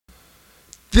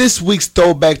This week's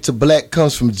throwback to black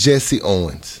comes from Jesse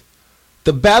Owens.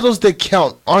 The battles that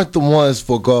count aren't the ones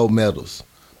for gold medals.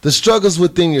 The struggles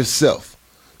within yourself,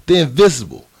 the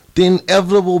invisible, the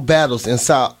inevitable battles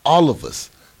inside all of us.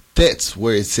 That's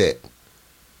where it's at.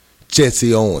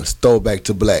 Jesse Owens, throwback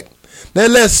to black. Now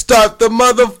let's start the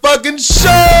motherfucking show!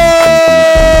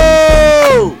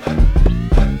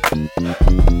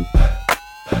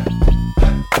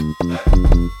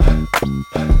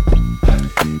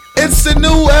 It's a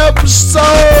new episode!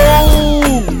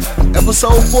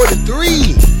 Episode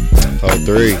 43. Oh,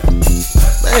 3.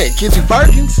 Man, Kendrick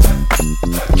Perkins.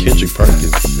 Kendrick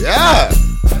Perkins. Yeah.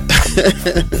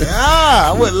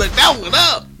 Yeah, I wouldn't look that one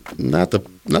up. Not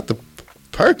the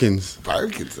Perkins.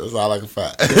 Perkins, that's all I can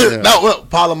find. Yeah. No, well,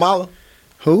 Palomalo.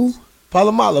 Who?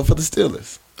 Palomalo for the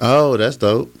Steelers. Oh, that's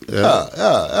dope. Yeah.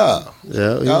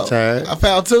 Yeah, He retired. I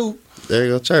found two. There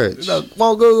you go, church. You know,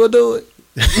 won't go do it.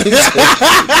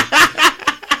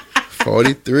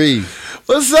 43.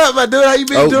 What's up, my dude? How you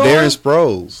been doing? Darren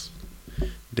Sproles.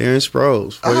 Darren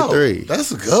Sproles, 43. Oh,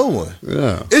 that's a good one.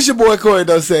 Yeah. It's your boy Corey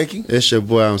Dosecki. It's your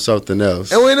boy on something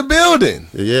else. And we're in the building.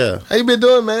 Yeah. How you been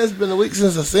doing, man? It's been a week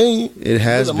since I seen you. It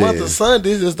has It's been. a month of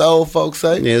Sundays, as the old folks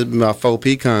say. Yeah, it's been my 4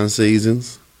 pecan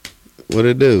seasons. What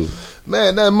it do?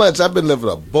 Man, not much. I've been living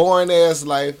a boring ass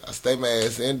life. I stay my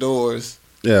ass indoors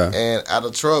Yeah. and out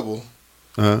of trouble.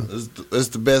 Uh-huh. It's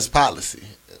the best policy.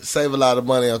 Save a lot of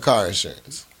money on car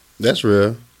insurance. That's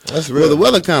real. That's real. Well, the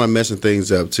weather kind of messing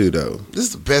things up too, though. This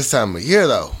is the best time of year,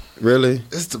 though. Really?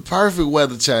 It's the perfect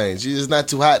weather change. It's not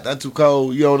too hot, not too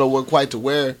cold. You don't know what quite to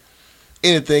wear.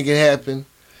 Anything can happen.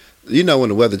 You know when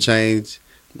the weather change,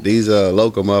 these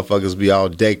local motherfuckers be all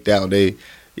decked out. They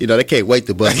can't wait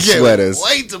to bust the sweaters.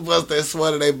 Wait to bust that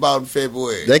sweater they bought in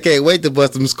February. They can't wait to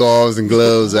bust them scarves and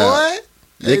gloves out. What?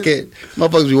 They can't.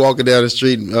 Motherfuckers be walking down the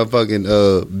street in fucking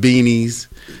beanies,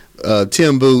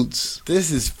 Tim boots,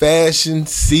 This is fashion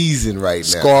season right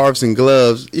now. scarves and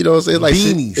gloves. You know what I'm saying? Like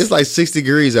Beanies. It's like 60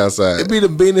 degrees outside. It be the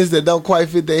beanies that don't quite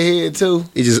fit their head too.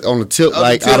 It's just on the tip, On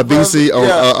like the tip out of BC of- on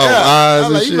eyes I'm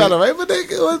and like, shit. you got a right, but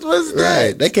what's that?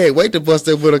 Right. They can't wait to bust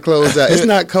their winter clothes out. It's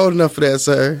not cold enough for that,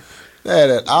 sir. Not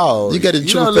at all. You got the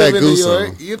true don't fat live in New goose York.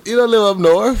 on. You don't live up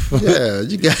north. Yeah,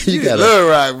 you got Little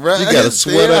Rock, bro. you got a It's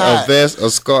still sweater, a hot. vest, a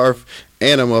scarf,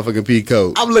 and a motherfucking pea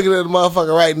coat. I'm looking at the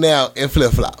motherfucker right now in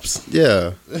flip flops.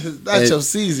 Yeah, Not your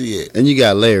season yet. and you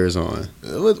got layers on.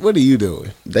 What are you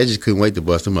doing? They just couldn't wait to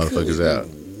bust them motherfuckers out.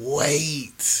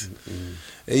 Wait.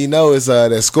 And you know it's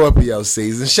that Scorpio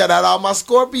season. Shout out all my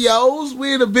Scorpios.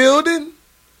 We in the building.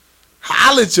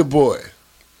 Holla at your boy.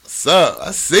 What's up?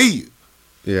 I see you.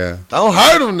 Yeah. Don't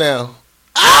hurt him now.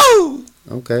 Ow!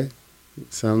 Okay.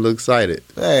 Sound a little excited.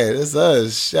 Hey, that's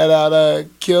us. Shout out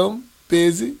Kim,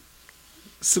 Busy,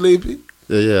 Sleepy,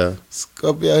 Yeah.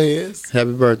 Scorpio heads.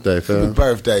 Happy birthday, Happy fam.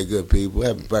 birthday, good people.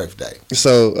 Happy birthday.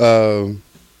 So,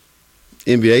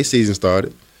 NBA season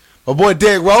started. My boy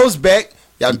Derrick Rose back.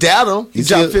 Y'all doubt him. He He's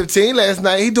dropped still- 15 last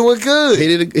night. He doing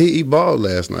good. He balled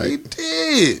last He night.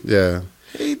 did. Yeah.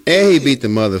 He did. And he beat the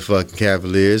motherfucking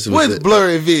Cavaliers with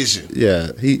blurry vision.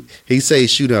 Yeah. He say he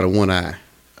shoot out of one eye.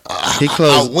 He I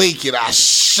closed. wink it. I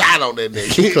shot on that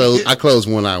nigga. I close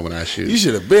one eye when I shoot. You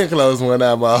should have been closed one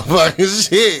eye, motherfucker.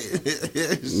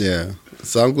 Shit. Yeah.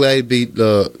 So I'm glad he beat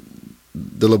the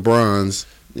LeBrons.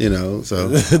 You know. So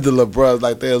The LeBrons,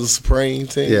 like they're the Supreme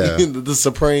team. Yeah. The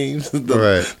Supremes.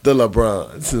 Right. The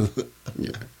LeBrons.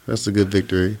 yeah, that's a good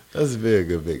victory. That's a very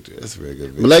good victory. That's a very good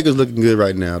The victory. Lakers looking good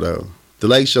right now, though. The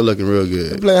Lakers show looking real They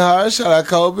good. playing hard. Shout out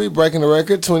Kobe breaking the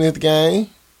record, 20th game.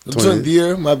 20th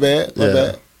year. My bad. My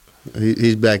bad.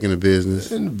 He's back in the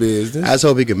business. In the business. I just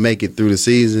hope he can make it through the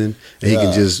season and he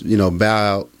can just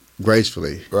bow out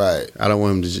gracefully. Right. I don't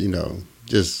want him to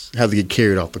just have to get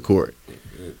carried off the court.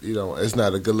 It's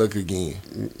not a good look again.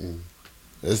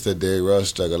 It's the Derrick Rose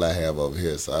struggle I have over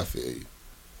here, so I feel you.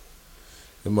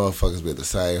 The motherfuckers be at the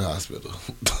same hospital.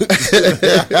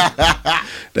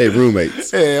 They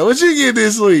roommates. Yeah, what you get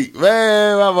this week?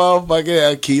 Man, my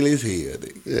motherfucking Achilles heel,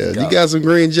 nigga. Yeah, you got some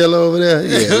green jello over there?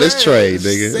 Yeah, let's trade,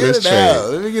 nigga. Send Let's it trade. out.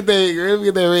 Let me get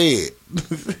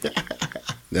that red.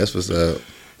 That's what's up.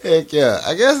 Heck yeah.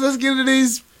 I guess let's get into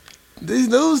these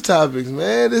news topics,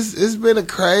 man. It's been a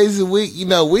crazy week.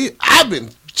 I've been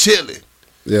chilling.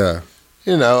 Yeah.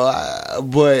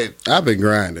 But I've been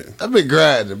grinding. I've been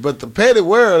grinding, but the petty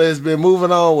world has been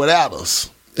moving on without us.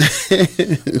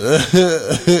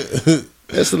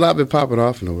 There's a lot been popping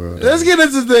off in the world. Let's get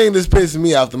into the thing that's pissing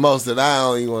me off the most that I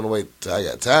don't even want to wait till I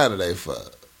got time today for.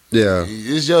 Yeah.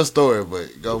 It's your story,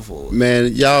 but go for it.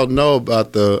 Man, y'all know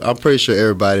about I'm pretty sure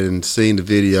everybody done seen the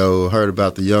video, heard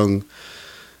about the young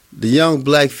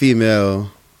black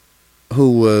female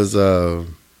who was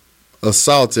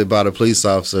assaulted by the police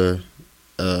officer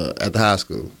at the high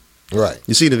school. Right.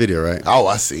 You see the video, right? Oh,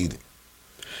 I seen it.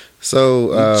 So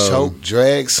choke,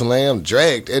 drag, slam,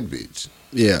 dragged that bitch.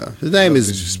 Yeah, his name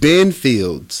is Ben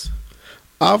Fields.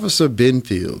 Officer Ben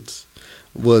Fields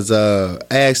was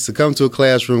asked to come to a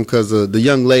classroom because the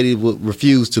young lady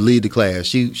refused to lead the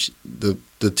class.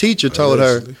 The teacher told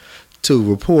her to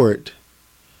report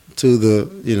to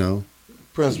the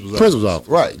principal's office.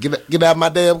 Right, get out of my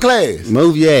damn class.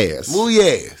 Move your ass. Move your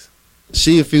ass.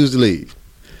 She refused to leave.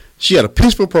 She had a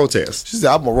peaceful protest. She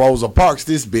said, "I'm gonna Rosa Parks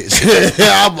this bitch.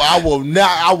 I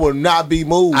will not be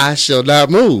moved. I shall not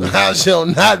move. I shall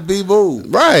not be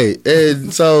moved." Right.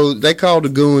 And so they called the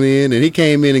goon in, and he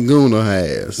came in and gooned on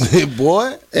her ass.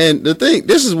 Boy. And the thing,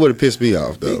 this is what it pissed me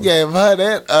off, though. He gave her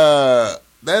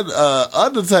that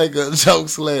Undertaker choke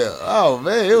slam. Oh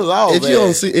man, it was all if bad.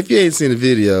 If you ain't seen the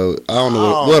video, I don't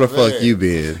know where the fuck you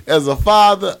been. As a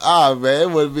father, man, it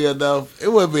wouldn't be enough. It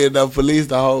wouldn't be enough police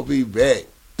to hold me back.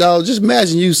 Dog, just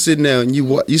imagine you sitting there and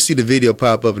you see the video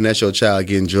pop up and that's your child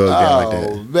getting drugged out like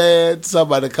that. Oh man,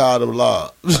 somebody called the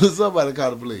law. Somebody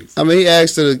called the police. I mean, he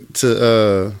asked her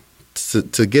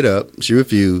to get up. She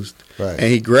refused. Right.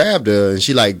 And he grabbed her and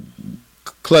she like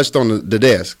clutched on the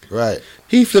desk. Right.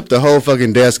 He flipped the whole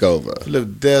fucking desk over.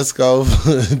 Flipped the desk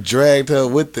over, dragged her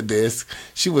with the desk.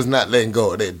 She was not letting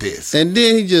go of that desk. And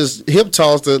then he just hip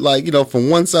tossed her, like, from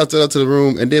one side to the other to the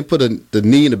room, and then put the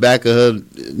knee in the back of her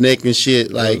neck and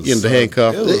shit, like, the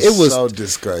handcuff. It was so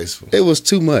disgraceful. It was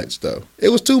too much, though. It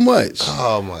was too much.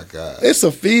 Oh, my God. It's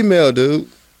a female, dude.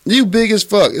 You big as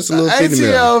fuck. It's a little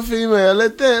 18-year-old female.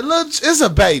 It's a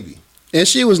baby. And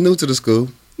she was new to the school.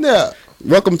 Yeah.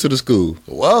 Welcome to the school.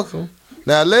 Welcome.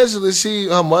 Now, allegedly,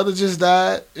 her mother just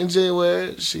died in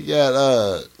January. She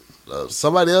got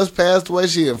somebody else passed away.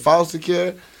 She in foster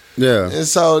care. Yeah. And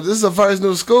so this is her first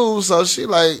new school. So she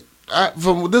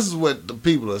this is what the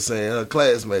people are saying. Her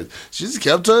classmates. She just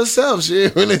kept to herself. She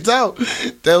didn't really talk.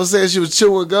 They were saying she was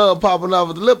chewing gum, popping off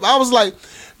at the lip. I was like,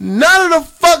 none of the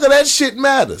fuck of that shit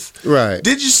matters. Right.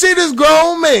 Did you see this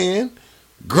grown man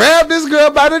grab this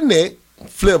girl by the neck,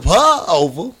 flip her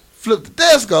over, flip the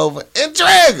desk over, and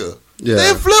drag her? Yeah.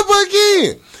 Then flip her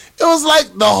again. It was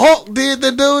like the Hulk did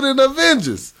the dude in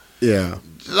Avengers. Yeah.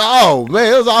 Oh,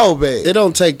 man, it was all bad. It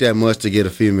don't take that much to get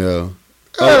a female,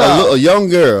 a young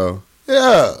girl.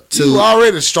 Yeah. You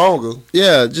already stronger.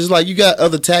 Yeah, just like you got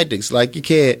other tactics. Like you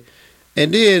can't.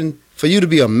 And then for you to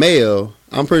be a male,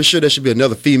 I'm pretty sure there should be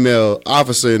another female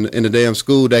officer in the damn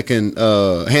school that can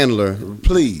handle her.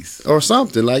 Please. Or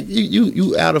something. Like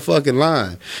you out of fucking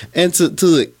line. And to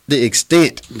the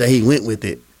extent that he went with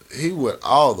it. He went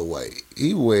all the way.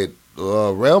 He went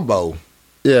Rambo.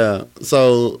 Yeah.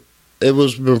 So it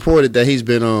was reported that he's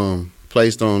been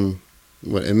placed on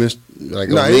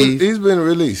leave? He's been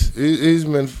released. He's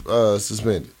been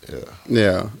suspended. Yeah.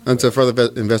 Yeah. Until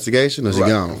further investigation, or is he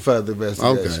gone? Further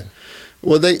investigation. Okay.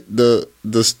 Well,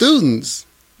 the students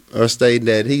are stating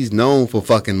that he's known for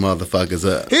fucking motherfuckers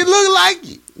up. He looked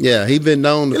like it. Yeah, he been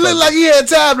known to. He looked like he had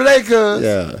time today, cuz.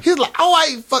 Yeah. He's like, I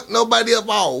ain't fucked nobody up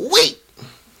all week.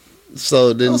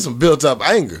 So then, that was some built up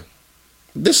anger.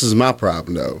 This is my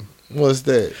problem though. What's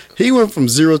that? He went from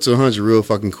 0 to 100 real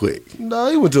fucking quick. No,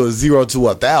 he went to a 0 to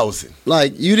 1,000.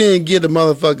 Like, you didn't give the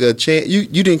motherfucker a chance. You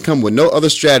didn't come with no other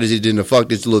strategy than to fuck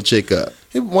this little chick up.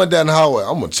 He went down the hallway.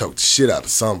 I'm gonna choke the shit out of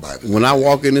somebody. When I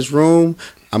walk in this room,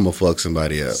 I'm gonna fuck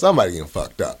somebody up. Somebody getting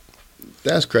fucked up.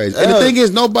 That's crazy. And the thing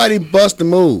is, nobody bust a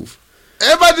move.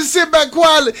 Everybody just sit back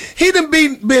quietly. He done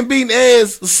been beating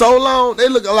ass so long. They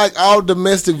look like all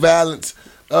domestic violence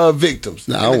victims.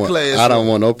 No, I don't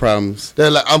want no problems.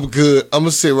 They're like, I'm good. I'm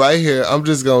gonna sit right here. I'm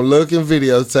just gonna look and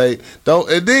videotape.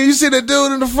 And then you see that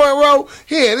dude in the front row.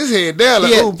 He had his head down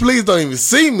like, oh, please don't even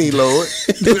see me, Lord.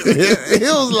 He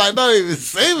was like, don't even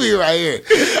see me right here.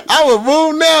 I would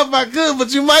move now if I could,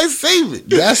 but you might see me.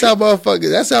 That's how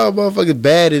motherfucking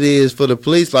bad it is for the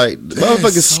police. Like,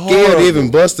 motherfuckers scared to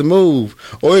even bust a move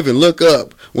or even look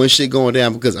up when shit going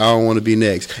down because I don't want to be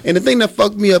next. And the thing that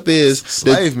fucked me up is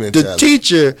the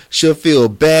teacher should feel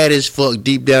bad as fuck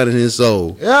deep down in his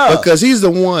soul. Yeah. Because he's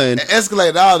the one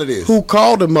escalated all of this. Who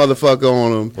called the motherfucker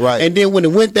on him. Right. And then when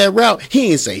it went that route, he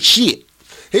didn't say shit.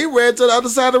 He ran to the other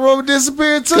side of the room and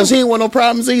disappeared too. Because he didn't want no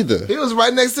problems either. He was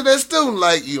right next to that student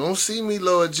like, you don't see me,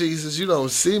 Lord Jesus. You don't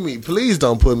see me. Please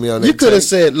don't put me on that You could have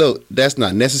said, look, that's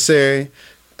not necessary.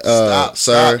 Stop,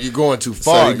 sir. You're going too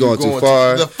far. Sir, you're going too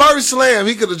far. The first slam,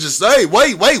 he could have just said, hey,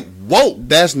 wait, whoa.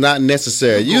 That's not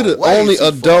necessary. You the only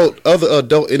other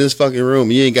adult in this fucking room.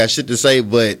 You ain't got shit to say,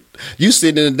 but you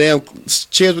sitting in the damn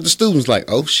chairs with the students like,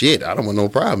 oh shit, I don't want no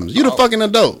problems. You the fucking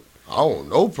adult. Oh,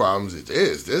 no problems with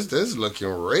this. This looking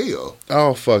real.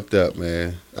 All fucked up,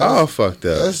 man. All fucked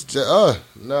up. That's just,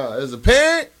 no. As a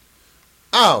parent,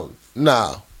 oh,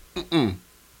 no.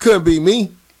 Couldn't be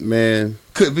me. Man.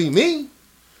 Could be me.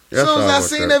 As That's soon as all I fucked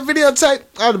seen up. that videotape,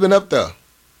 I'd have been up there.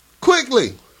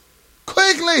 Quickly.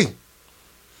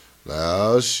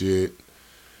 Oh, shit.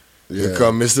 Here Yeah.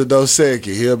 come Mr.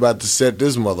 Dosecki. He about to set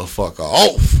this motherfucker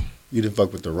off. You done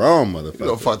fuck with the wrong You done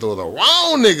motherfucker. fucked with the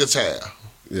wrong nigga's hair.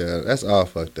 Yeah, that's all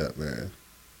fucked up, man.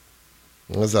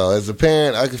 So as a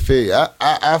parent, I can feel you.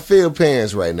 I feel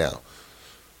parents right now.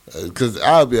 Because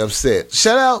I'll be upset.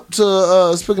 Shout out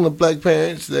to, speaking of black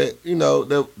parents that, you know,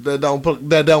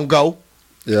 that don't go.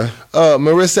 Yeah.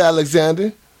 Marissa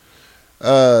Alexander.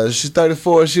 She's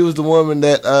 34. She was the woman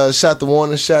that shot the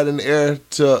warning shot in the air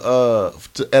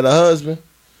at her husband.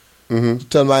 Mm-hmm.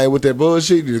 Telling him I ain't with that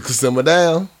bullshit. You can simmer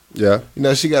down. Yeah. You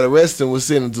know, she got arrested and was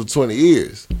sentenced to 20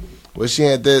 years. Well, she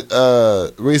had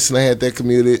that, recently had that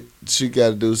commuted. She got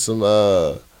to do some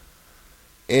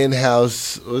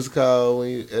in-house, what's it called when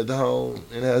you at the home,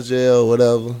 in-house jail,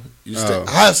 whatever. You stay,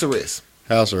 house arrest.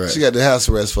 House arrest. She got the house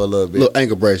arrest for a little bit. Little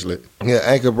ankle bracelet. Yeah,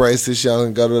 ankle bracelet. She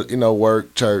don't go to, you know,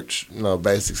 work, church, you know,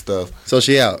 basic stuff. So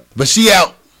she out. But she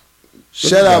out.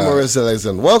 Shout out God. Marissa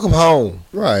Alexander. Welcome home.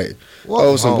 Right. Welcome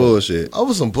Over some home. bullshit.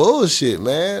 Over some bullshit,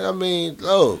 man. I mean,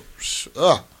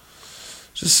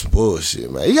 just some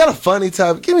bullshit, man. You got a funny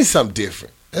topic? Give me something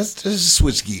different. Let's just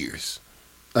switch gears.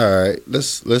 All right.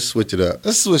 Let's switch it up.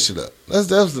 Let's switch it up.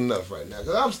 That's enough right now.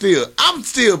 Cause I'm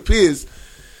still pissed.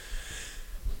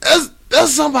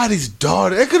 That's somebody's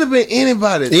daughter. It could have been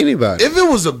anybody. Anybody. If it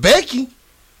was a Becky,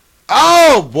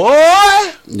 oh boy,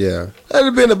 Yeah. that'd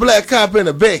have been a black cop and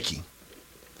a Becky.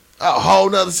 A whole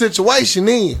nother situation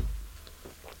then.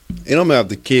 It don't matter if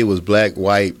the kid was black,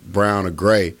 white, brown, or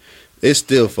gray. It's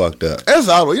still fucked up. That's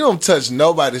all. You don't touch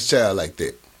nobody's child like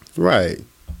that. Right.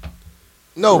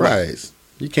 Nobody's. Right.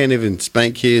 You can't even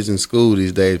spank kids in school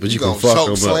these days, but you can gonna fuck choke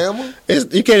them slam up. 'em?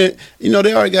 You can't. You know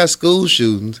they already got school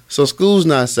shootings, so school's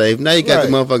not safe. Now you got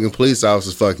the Right. motherfucking police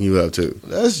officers fucking you up too.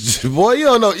 That's just, boy, you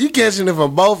don't know. You catching it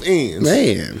from both ends.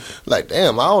 Man, Like,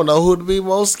 damn, I don't know who to be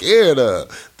most scared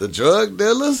of. The drug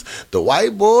dealers, the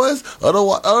white boys, or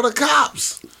the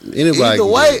cops. anybody. Either can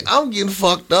way, do it. I'm getting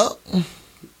fucked up.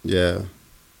 Yeah,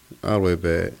 all the way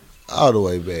bad. All the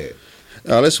way bad.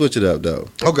 Let's switch it up though.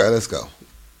 Okay, let's go.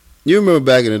 You remember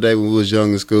back in the day when we was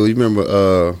young in school? You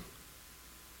remember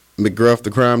McGruff the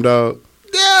crime dog?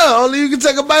 Yeah, only you can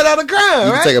take a bite out of crime,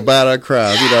 You right? can take a bite out of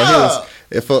crime. You know, he Yeah. was.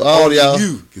 And for all Only y'all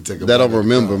you can take a that bite don't out of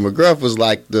remember, crime. McGruff was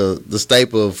like the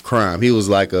staple of crime. He was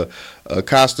like a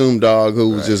costume dog who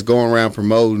was Right. just going around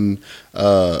promoting,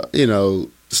 you know,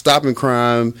 stopping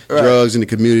crime, Right. drugs in the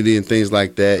community and things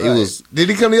like that. Right. It was. Did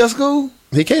he come to your school?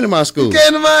 He came to my school. He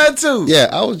came to mine too. Yeah,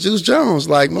 I was Juice Jones,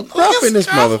 like McGruff in this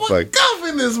motherfucker. McGruff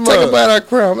in this Take motherfucker. a bite out of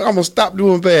crime. I'm gonna stop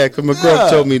doing bad because McGruff Yeah.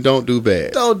 told me don't do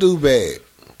bad. Don't do bad.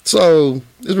 So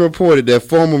it's reported that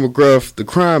former McGruff, the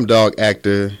crime dog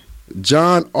actor,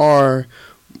 John R.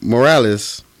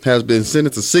 Morales, has been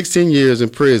sentenced to 16 years in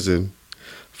prison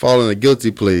following a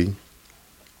guilty plea.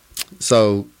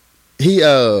 So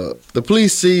the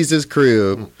police seized his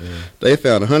crib. They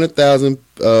found 100,000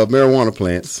 marijuana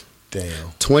plants, Damn.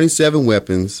 27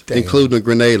 weapons, Damn. including a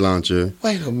grenade launcher,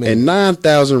 Wait a minute. and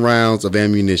 9,000 rounds of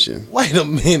ammunition. Wait a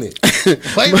minute. Wait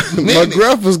a minute.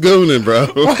 McGruff was gooning, bro.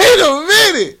 Wait a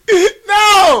minute.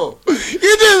 No.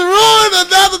 You just ruined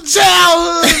another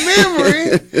childhood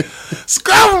memory.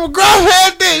 Scrapper McGruff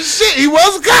had that shit. He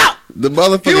was a cop. The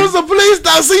motherfucker. He was a police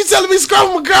dog. So you telling me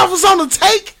Scrapper McGruff was on the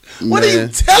take? What are you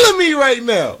Man. telling me right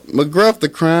now? McGruff, the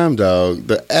crime dog,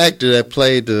 the actor that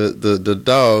played the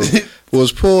dog,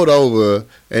 was pulled over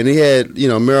and he had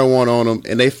marijuana on him,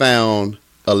 and they found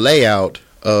a layout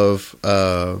of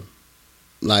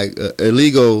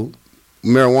illegal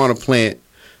marijuana plant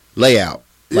layout,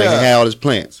 like Yeah. it had all his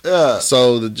plants. Yeah.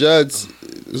 So the judge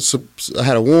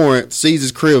had a warrant, seized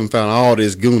his crib, and found all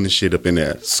this goon and shit up in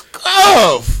there.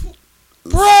 Scruff.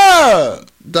 Bruh.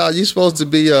 Dog, you supposed to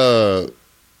be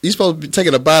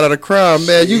taking a bite out of crime,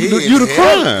 man. You the He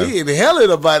crime. in the hell of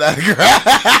a bite out of crime.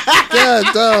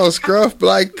 God, dog, Scruff,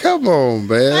 like, come on,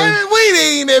 man. Man, we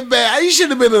ain't that bad. You should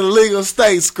have been in a legal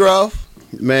state, Scruff.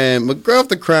 Man, McGruff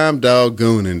the crime dog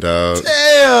gooning, dog.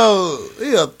 Damn.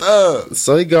 He a thug.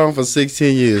 So he gone for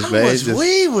 16 years, How man. much Just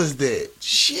weed was that?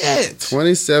 Shit.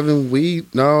 27 weed.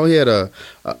 No, he had a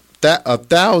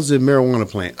 1,000 marijuana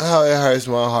plants. Oh, it hurts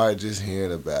my heart just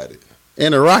hearing about it.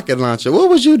 And a rocket launcher. What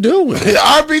was you doing?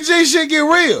 RPG shit get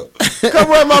real.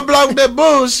 Come around my block with that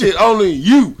bullshit. Only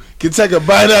you can take a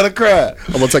bite out of crowd.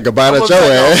 I'm gonna take a bite I'm out gonna your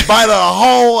take ass. a bite of a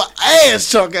whole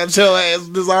ass chunk out your ass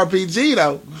with this RPG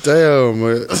though. Damn,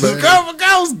 man.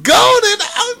 I was golden.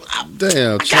 I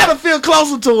Damn, gotta feel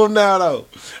closer to him now though.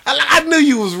 I knew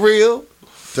you was real.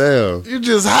 damn. You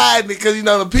just hiding it because you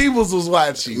know the peoples was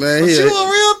watching. Man, But yeah. you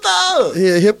a real thug. He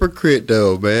a hypocrite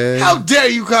though, man. How dare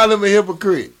you call him a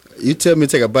hypocrite? You tell me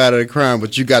to take a bite of the crime,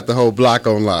 but you got the whole block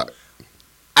on lock.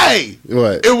 Hey,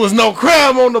 What? it was no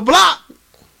crime on the block.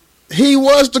 He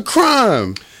was the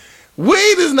crime.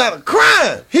 Weed is not a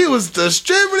crime. He was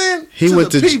distributing to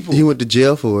the people. He went to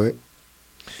jail for it.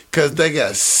 Because they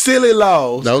got silly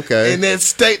laws Okay. in that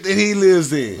state that he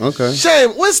lives in. Okay.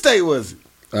 Shame, what state was it?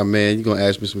 Oh man, you gonna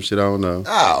ask me some shit I don't know.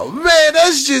 Oh, man,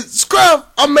 that's just, Scruff,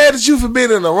 I'm mad at you for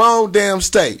being in the wrong damn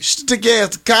state. You should take your ass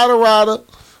to Colorado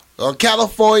or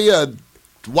California or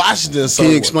Washington Can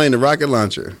somewhere. you explain the rocket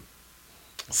launcher?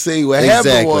 See, what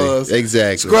happened was,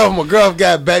 Exactly. Scruff McGruff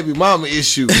got baby mama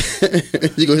issues.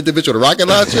 You gonna hit the bitch with a rocket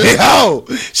launcher? Yo,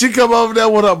 she come over there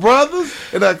with her brothers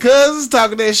and her cousins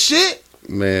talking that shit.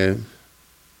 Man.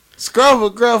 Scruff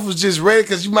McGruff was just ready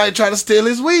because you might try to steal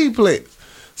his weed plants.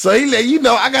 So he let you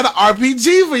know, I got an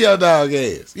RPG for your dog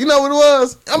ass. You know what it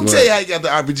was? I'm going to tell you how he got the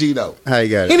RPG, though. How you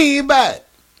got He it? didn't even buy it.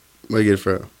 Where you get it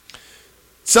from?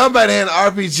 Somebody had an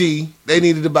RPG. They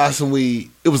needed to buy some weed.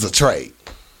 It was a trade.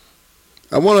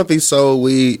 I wonder if he sold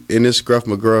weed in this Scruff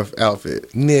McGruff outfit.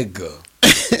 Nigga.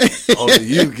 Only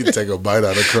you can take a bite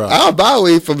out of crowd. I'll buy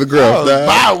weed from McGruff, dog.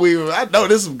 Buy weed. I know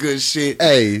this some good shit.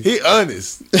 Hey. He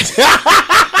honest.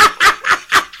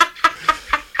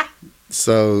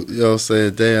 So, you know what I'm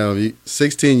saying? Damn,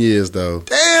 16 years, though.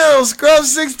 Damn, Scruff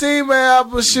 16, man. I'm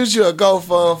going to shoot you a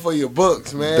GoFund for your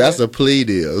books, man. That's a plea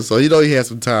deal. So, you know he had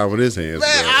some time on his hands.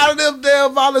 Man, bro. out of them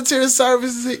damn volunteer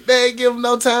services, they ain't give him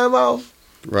no time off.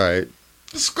 Right.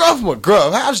 Scruff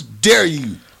McGruff, how dare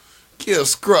you give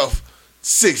Scruff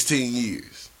 16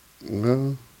 years?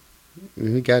 Well,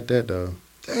 he got that, though.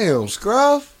 Damn,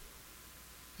 Scruff.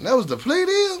 That was the plea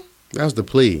deal? That was the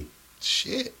plea.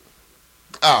 Shit.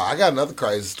 Oh, I got another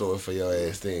crazy story for your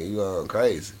ass then. You going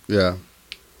crazy. Yeah.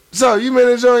 So, you been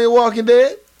enjoying your Walking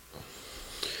Dead?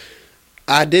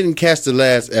 I didn't catch the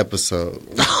last episode.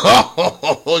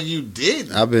 Oh, you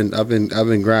did? I've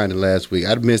been grinding last week.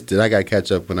 I missed it. I got to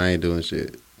catch up when I ain't doing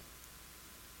shit.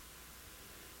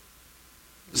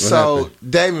 So,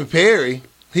 happened? Damon Perry,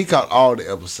 he caught all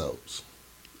the episodes.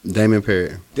 Damon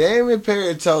Perry. Damon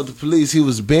Perry told the police he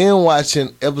was binge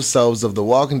watching episodes of The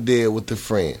Walking Dead with a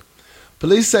friend.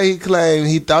 Police say he claimed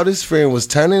he thought his friend was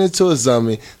turning into a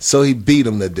zombie, so he beat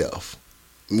him to death.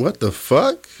 What the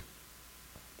fuck?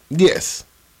 Yes.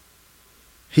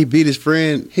 He beat his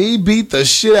friend. He beat the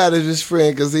shit out of his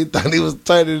friend because he thought he was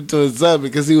turning into a zombie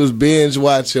because he was binge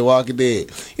watching Walking Dead.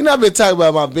 You know, I've been talking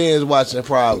about my binge watching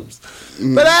problems.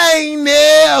 But I ain't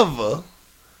never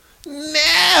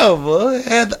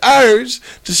had the urge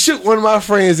to shoot one of my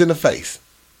friends in the face.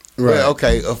 Right. Well,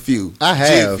 okay, a few. I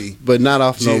have, Jiffy. but not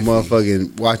off Jiffy. no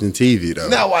motherfucking watching TV, though.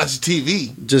 Not watching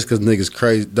TV. Just because niggas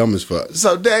crazy, dumb as fuck.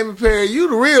 So, Damon Perry, you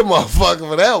the real motherfucker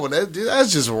for that one.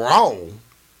 That's just wrong.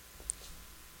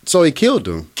 So he killed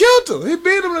him. Killed him. He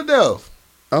beat him to death.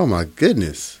 Oh my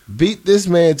goodness. Beat this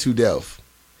man to death.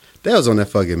 That was on that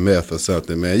fucking meth or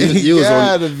something, man. He You was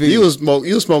gotta on. be. You was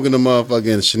smoking the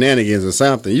motherfucking shenanigans or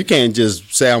something. You can't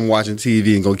just say I'm watching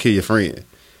TV and go kill your friend.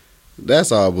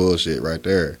 That's all bullshit right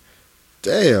there.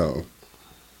 Damn.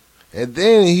 And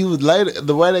then he was later,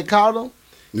 the way they caught him,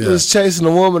 Yeah. he was chasing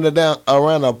a woman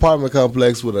around the apartment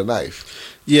complex with a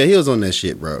knife. Yeah, he was on that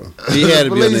shit, bro. He had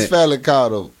to be on Police that. finally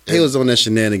caught him. He was on that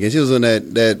shenanigans. He was on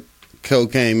that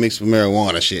cocaine mixed with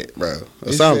marijuana shit, bro, or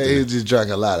He something. said he just drank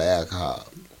a lot of alcohol.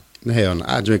 Hell no,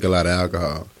 I drink a lot of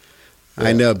alcohol. I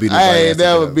ain't never beat I nobody ain't ass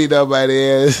never to death. beat nobody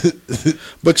ass.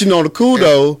 But you know, on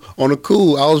the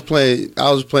cool, I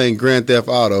was playing Grand Theft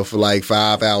Auto for like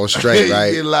 5 hours straight, You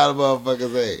right? get a lot of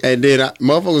motherfuckers ass. And then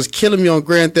motherfuckers killing me on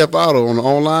Grand Theft Auto on the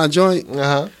online joint.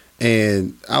 Uh-huh.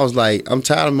 And I was like, I'm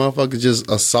tired of motherfuckers just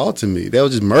assaulting me. They were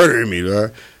just murdering me, bro.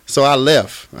 So I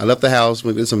left. I left the house,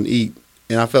 went to get something to eat,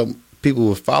 and I felt people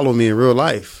would follow me in real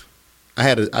life.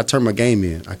 I turned my game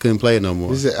in. I couldn't play it no more.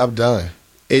 He said, I'm done.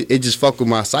 It just fucked with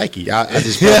my psyche. I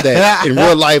just felt that in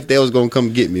real life they was gonna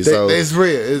come get me. So It's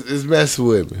real. It's messing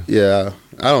with me. yeah,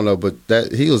 I don't know, but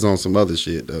that he was on some other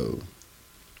shit though.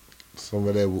 Some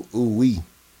of that ooh-wee.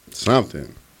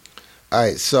 Something. All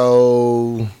right,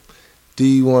 so do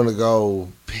you want to go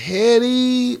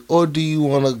petty or do you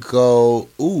want to go,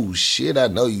 ooh, shit, I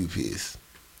know you pissed.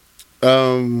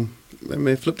 I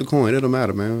mean, flip the coin. It don't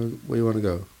matter, man. Where you want to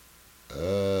go?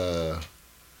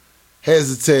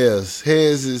 Heads or tails?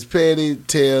 Heads is Petty.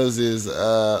 Tails is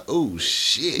ooh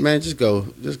shit. Man, just go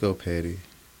Petty.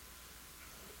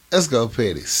 Let's go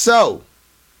Petty. So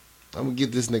I'm gonna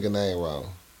get this nigga name wrong.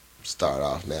 Start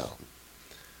off now.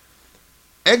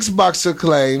 Ex-boxer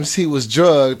claims he was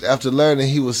drugged after learning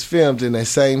he was filmed in a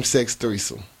same-sex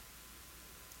threesome.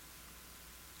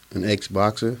 An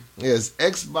ex-boxer? Yes,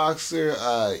 ex-boxer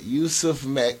Yusuf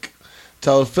Mek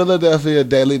told Philadelphia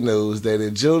Daily News that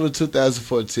in June of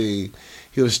 2014,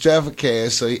 he was strapped for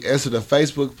cash, so he answered a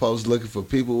Facebook post looking for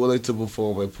people willing to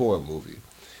perform a porn movie.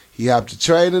 He hopped a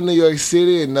train in New York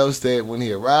City and noticed that when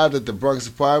he arrived at the Bronx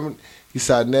apartment, he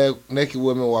saw naked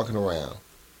women walking around.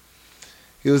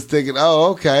 He was thinking,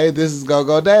 oh, okay, this is going to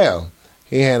go down.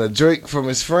 He had a drink from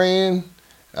his friend.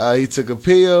 He took a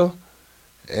pill.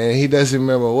 And he doesn't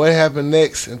remember what happened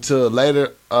next until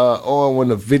later on when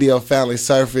the video finally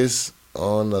surfaced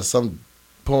on some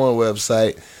porn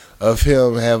website of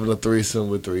him having a threesome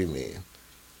with 3 men.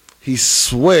 He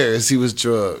swears he was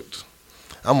drugged.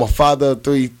 I'm a father of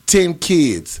 10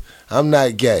 kids. I'm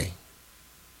not gay.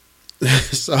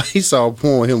 So he saw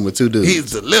porn him with 2 dudes.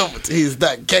 He's delivered. He's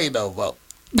not gay no more.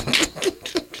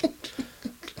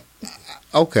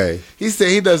 Okay. He said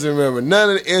he doesn't remember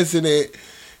none of the incident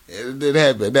that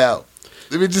happened. Now,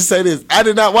 let me just say this. I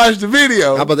did not watch the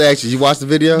video. How about the action? You watched the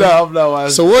video? No, I'm not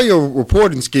watching. So what are your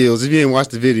reporting skills if you didn't watch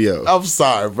the video? I'm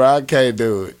sorry, bro. I can't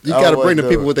do it. You got to bring the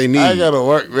people what they need. I got to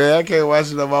work, man. I can't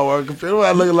watch it on my work computer.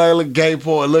 I look like a little gay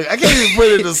porn. Look, I can't even put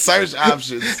it in the search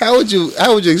options. How would you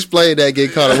explain that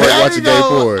getting caught at work watching gay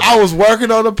porn? I was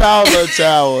working on the power lunch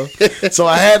hour, so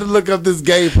I had to look up this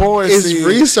gay porn It's scene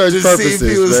research to purposes, see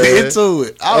if he was man. into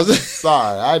it. I'm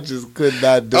sorry. I just could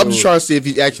not do it. I'm just trying to see if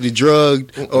he's actually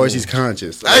drugged or is he's conscious.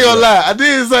 I ain't gonna lie. I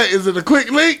did say, is it a quick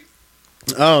link?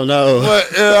 Oh no! But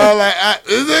I'm like,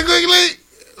 is it a quick link?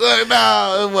 Like,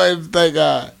 no, it wasn't. Thank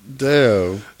God.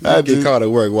 Damn, I I get just- caught at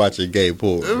work watching gay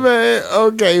porn. Man,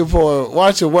 okay, for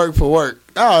watching work for work.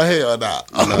 Oh hell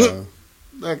no.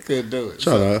 No, I couldn't do it.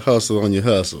 trying to hustle on your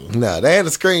hustle. No, they had a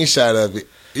screenshot of it.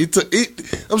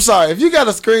 I'm sorry, if you got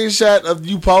a screenshot of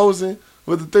you posing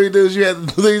with the 3 dudes you had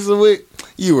the threesome with,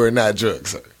 you were not drugged,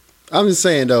 sir. I'm just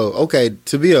saying though. Okay,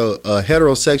 to be a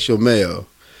heterosexual male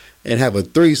and have a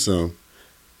threesome,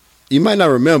 you might not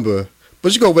remember,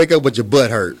 but you're gonna wake up with your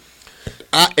butt hurt.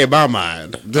 In my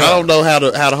mind, I don't know how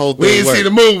the whole thing We didn't works. see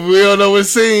the movie. We don't know what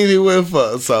scene he went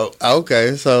for. So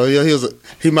Okay, so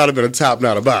he might have been a top,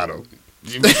 not a bottom.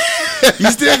 you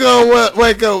still gonna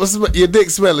wake up with your dick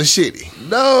smelling shitty.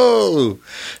 No.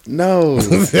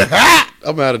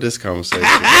 I'm out of this conversation.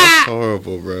 That's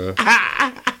horrible, bro.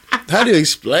 How do you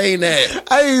explain that?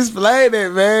 I explained it,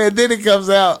 man. Then it comes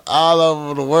out all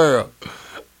over the world.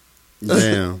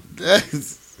 Damn,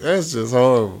 That's just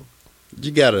horrible.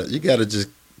 you gotta just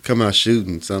come out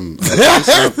shooting something.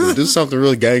 Do something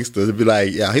real gangster to be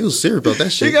like, yeah, he was serious about that He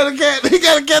shit. gotta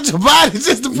catch a body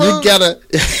just to prove. You gotta,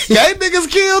 Gay niggas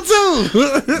kill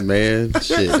too. man,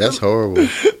 shit, that's horrible.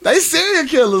 They serial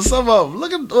killers. Some of them.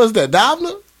 Look at what's that,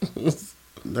 Dobler?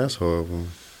 That's horrible.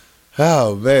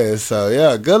 Oh man, so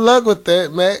yeah, good luck with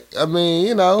that, Mac. I mean,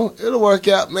 it'll work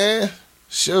out, man.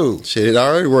 Shoot, Shit, it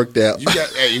already worked out. you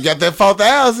got that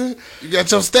 4,000. You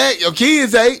got your stack. Your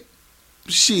kids ate.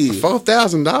 Shit.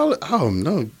 $4,000? Oh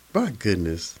no, my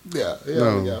goodness. Yeah,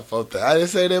 No. we got 4,000. I didn't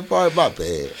say that part. My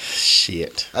bad.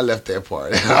 Shit. I left that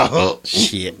part out.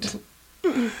 Shit.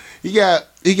 He got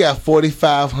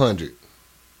 4,500.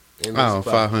 Oh,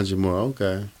 500 more.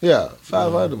 Okay. Yeah,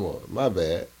 500 more. My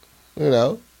bad.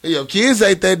 Your kids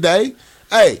ate that day.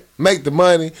 Hey, make the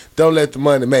money. Don't let the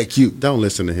money make you. Don't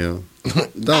listen to him.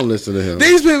 Don't listen to him.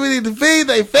 These people need to feed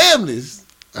their families.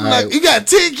 All Like, right. you got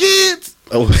 10 kids?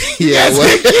 Oh, You yeah. got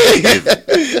Well, 10 kids.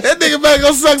 That nigga better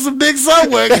go suck some dick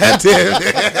somewhere, goddamn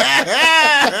it.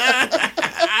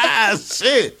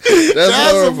 Shit. That's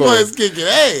Child horrible. support's kicking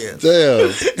ass. damn.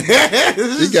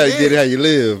 You gotta get it how you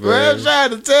live, Bro, I'm man. trying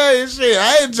to tell you shit.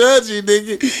 I ain't judging you,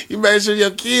 nigga. You made sure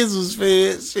your kids was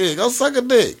fed. Shit, go suck a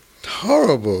dick.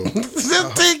 Horrible.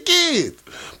 Just 10 kids.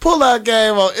 Pull out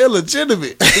game on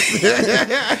illegitimate.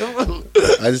 I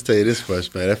just tell you this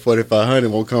much, man. That 4,500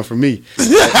 won't come from me. My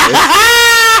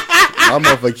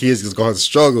motherfucking kids is going to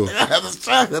struggle. Have a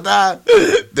struggle, dog.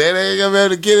 They ain't gonna be able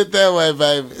to get it that way,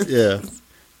 baby. Yeah.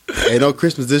 Ain't no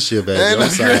Christmas this year, baby. Ain't no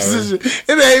I'm sorry. Christmas.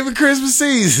 It ain't even Christmas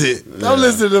season. Don't Yeah.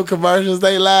 listen to them commercials.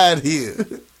 They lied here.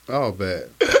 Oh, bad.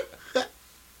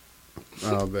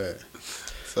 Oh, bad.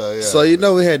 So yeah.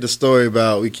 So, we had the story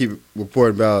about, we keep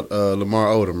reporting about Lamar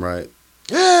Odom, right?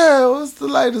 Yeah, what's the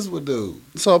latest with dude?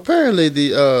 So apparently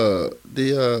the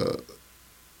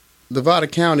Nevada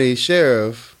County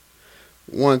sheriff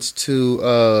wants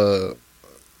to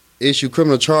issue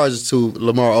criminal charges to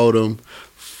Lamar Odom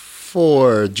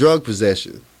for drug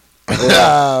possession.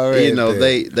 Or, you know,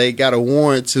 they got a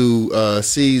warrant to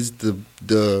seize the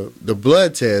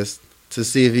blood test to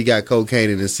see if he got cocaine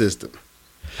in his system.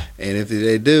 And if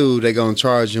they do, they're gonna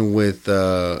charge him with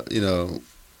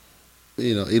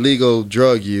illegal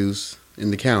drug use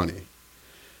in the county,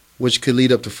 which could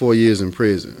lead up to 4 years in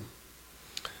prison.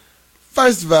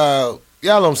 First of all,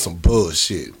 y'all on some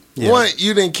bullshit. Yeah. One,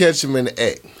 you didn't catch him in the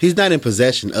act. He's not in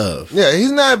possession of. Yeah,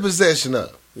 he's not in possession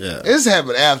of. Yeah. It's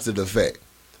happened after the fact.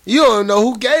 You don't know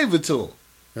who gave it to him.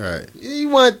 Right. You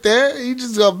weren't there. You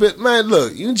just got bit. Man,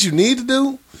 look, you know what you need to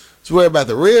do? Is worry about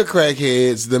the real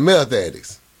crackheads, the meth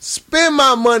addicts. Spend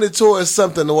my money towards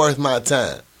something worth my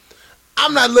time.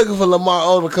 I'm not looking for Lamar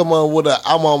Odom to come on with a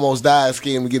I'm almost died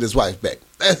scheme to get his wife back.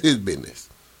 That's his business.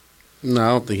 No, I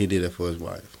don't think he did that for his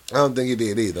wife. I don't think he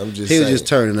did either. I'm just He saying. was just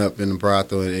turning up in the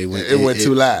brothel and it went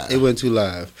too live. It went too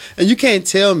live. And you can't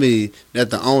tell me that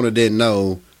the owner didn't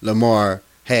know Lamar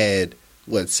had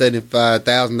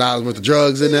 $75,000 worth of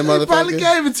drugs in that motherfucker. He probably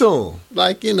gave it to him.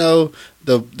 Like, you know,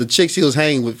 the chicks he was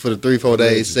hanging with for the 3-4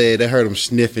 days said they heard him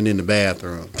sniffing in the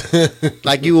bathroom.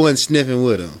 Like you wasn't sniffing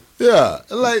with him. Yeah,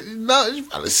 like no, you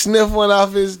probably sniff one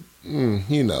off his,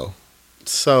 you know.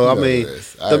 So I mean,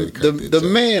 the joke.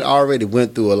 man already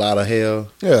went through a lot of hell.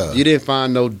 Yeah. You didn't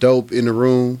find no dope in the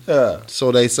room. Yeah.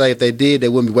 So they say if they did, they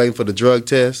wouldn't be waiting for the drug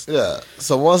test. Yeah.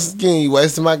 So once again, you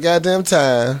wasting my goddamn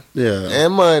time Yeah.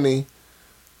 and money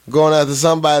going after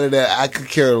somebody that I could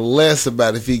care less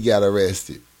about if he got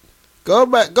arrested. Go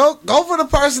back. Go for the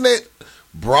person that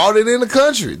brought it in the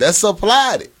country, that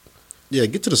supplied it. Yeah,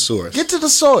 get to the source. Get to the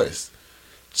source.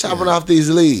 Chopping off these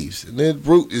leaves, and the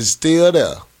root is still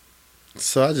there.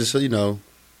 So I just, hope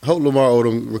Lamar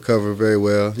Odom recover very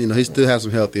well. You know, he still has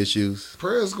some health issues.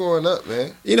 Prayers going up,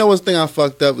 man. You know, one thing I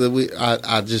fucked up that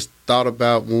I just thought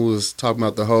about when we was talking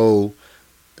about the whole,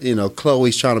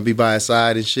 Chloe's trying to be by his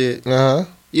side and shit. Uh huh.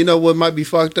 You know what might be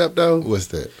fucked up though? What's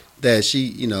that? That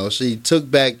she took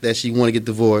back that she want to get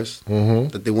divorced. Mm-hmm.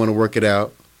 That they want to work it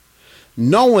out.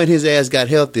 Knowing his ass got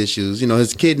health issues,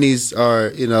 his kidneys are,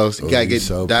 gotta get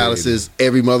so dialysis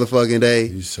every motherfucking day.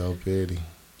 You so petty.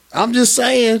 I'm just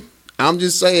saying,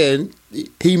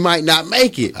 he might not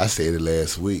make it. I said it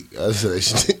last week. I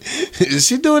said, is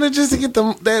she doing it just to get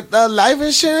that life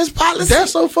insurance policy?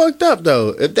 That's so fucked up,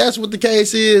 though. If that's what the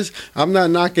case is, I'm not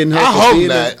knocking her. I for hope being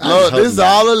not. I Look, hope this is not.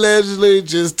 all allegedly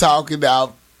just talking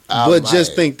out. But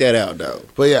just think that out, though.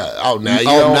 But yeah,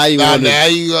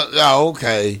 now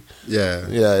okay. Yeah.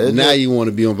 Yeah. Now you want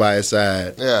to be on by his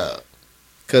side. Yeah.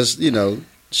 Because,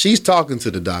 she's talking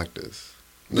to the doctors.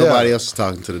 Nobody else is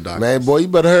talking to the doctors. Man, boy, you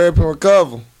better hurry up and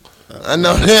recover. I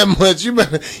know that much. You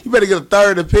better get a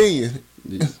third opinion.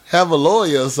 Have a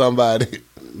lawyer or somebody.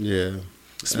 Yeah.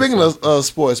 Speaking of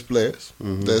sports players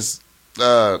that's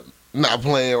not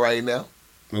playing right now,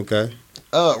 Okay.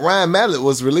 Ryan Mallett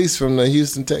was released from the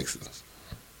Houston Texans.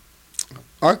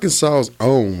 Arkansas's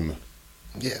own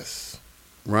Yes.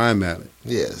 Ryan Mallett.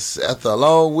 Yes. After a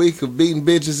long week of beating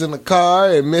bitches in the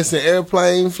car and missing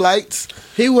airplane flights.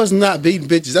 He was not beating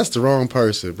bitches. That's the wrong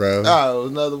person, bro. Oh,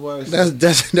 another word.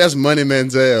 That's Money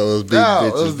Manziel was beating bitches.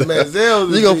 It was Manziel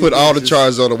was You gonna put beating all the bitches.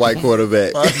 charges on the white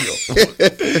quarterback.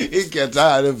 He got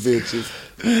tired of bitches.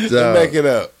 Dog. Make it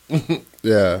up.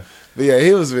 Yeah. But yeah,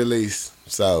 he was released.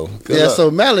 So good Yeah, luck. so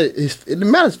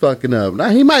Mallett's fucking up. Now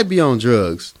he might be on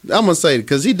drugs. I'm gonna say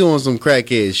because he doing some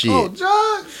crackhead shit. Oh,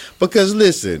 John. Because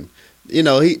listen,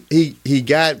 he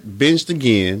got benched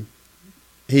again.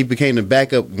 He became the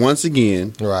backup once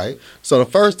again. Right. So the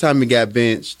first time he got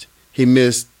benched, he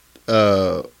missed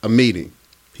a meeting.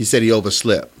 He said he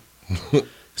overslept.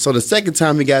 So the second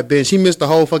time he got benched, he missed the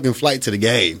whole fucking flight to the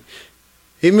game.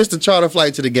 He missed the charter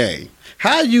flight to the game.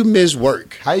 How you miss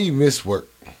work? How you miss work?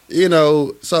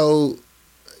 So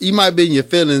you might be in your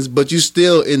feelings, but you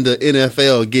still in the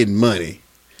NFL getting money.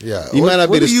 Yeah. You might not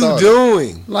be what the are you starter.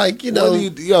 doing? Like, Get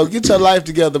your life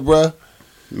together, bruh.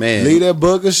 man. Leave that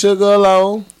book of sugar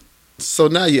alone. So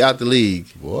now you out the league,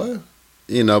 Boy.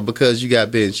 because you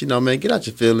got benched. Man, get out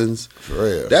your feelings. For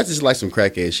real. That's just like some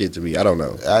crackhead shit to me. I don't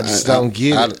know. I just don't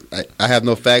get it. I have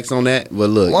no facts on that, but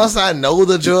look. Once I know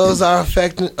the drugs are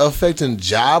affecting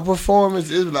job performance,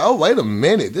 it's like, oh, wait a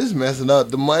minute. This is messing up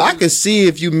the money. I can see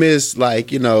if you miss,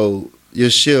 your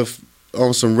shift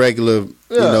on some regular,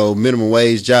 minimum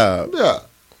wage job. Yeah.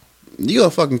 You a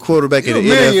fucking quarterback in You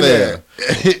the a millionaire.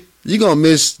 NFL. You gonna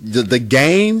miss the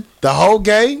game? The whole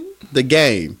game? The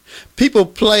game. People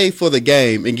play for the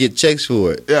game and get checks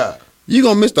for it. Yeah. You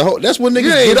gonna miss the whole. That's what You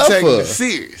niggas ain't get up taking for. it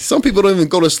serious. Some people don't even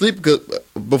go to sleep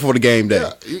before the game day.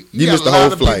 Yeah, you got missed the a lot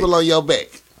whole of flight. people on your back.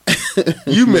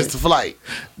 You missed the flight.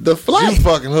 The flight. You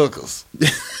fucking hookers.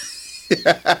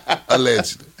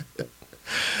 Allegedly.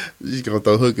 You gonna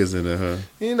throw hookers in there, huh?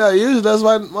 You know, usually that's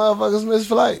why motherfuckers miss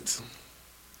flights.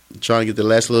 Trying to get the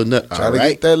last little nut. Trying to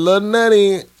get that little nut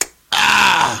in.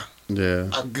 Ah, Yeah.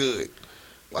 I'm good.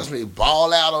 Watch me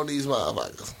ball out on these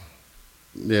motherfuckers.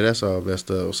 Yeah, that's all best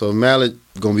of. So Mallet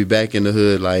gonna be back in the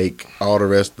hood like all the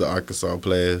rest of the Arkansas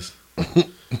players. The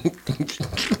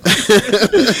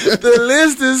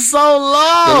list is so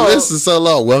long. The list is so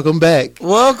long. Welcome back.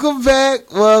 Welcome back.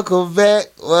 Welcome back.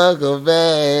 Welcome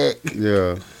back.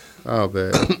 Yeah. All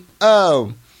bad.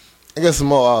 I got some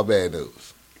more all bad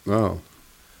news. Oh.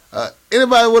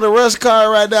 Anybody with a rush card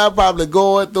right now probably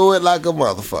going through it like a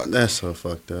motherfucker. That's so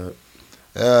fucked up.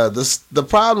 The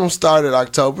problem started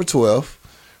October 12th.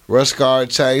 Rush card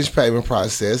changed payment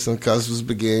process and customers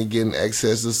began getting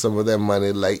access to some of their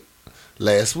money late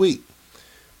last week.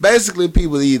 Basically,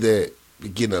 people either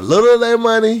getting a little of their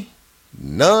money,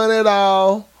 none at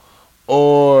all,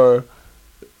 or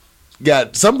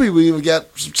some people even got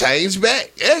some change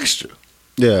back extra.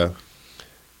 Yeah.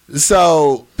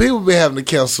 So people be having to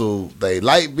cancel their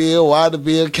light bill, water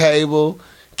bill, cable,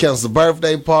 cancel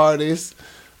birthday parties.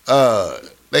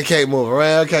 They can't move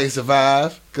around, can't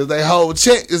survive because their whole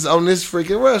check is on this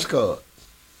freaking rush card.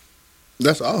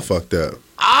 That's all fucked up.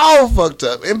 All fucked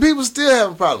up, and people still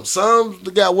having problems. Some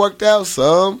got worked out,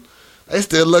 some they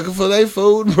still looking for their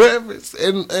food and breakfast,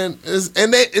 and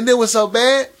then what's so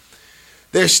bad?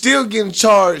 They're still getting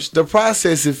charged the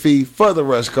processing fee for the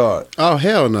rush card. Oh,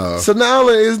 hell no. So not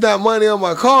only is not money on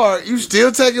my card, you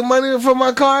still taking money from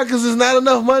my card because there's not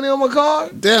enough money on my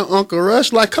card? Damn, Uncle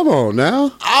Rush, like, come on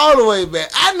now. All the way back.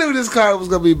 I knew this card was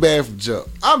going to be bad from jump.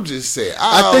 I'm just saying.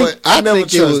 I never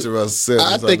trusted Russell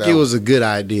Simmons. I think it was a good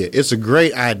idea. It's a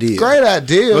great idea. Great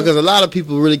idea. Because a lot of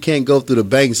people really can't go through the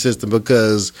banking system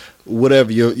because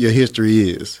whatever your history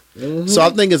is. Mm-hmm. So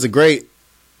I think it's a great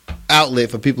outlet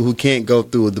for people who can't go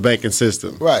through the banking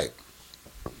system. Right.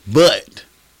 But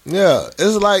yeah,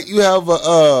 it's like you have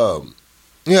an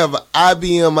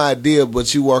IBM idea,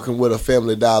 but you working with a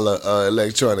Family Dollar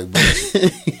electronic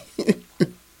budget.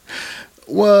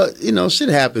 Well, shit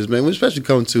happens, man. Especially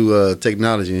come to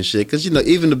technology and shit. Because,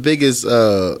 even the biggest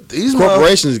these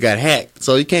corporations got hacked.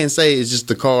 So you can't say it's just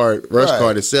the rush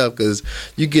card itself. Because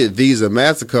you get Visa,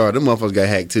 MasterCard, them motherfuckers got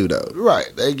hacked too, though. Right.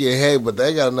 They get hacked, but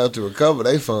they got enough to recover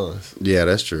their funds. Yeah,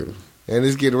 that's true. And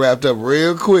it's getting wrapped up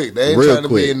real quick. They ain't trying to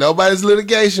be in nobody's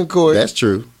litigation court. That's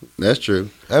true. That's true.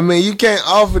 I mean, you can't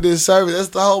offer this service. That's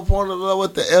the whole point of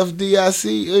what the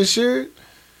FDIC insured.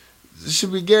 It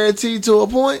should be guaranteed to a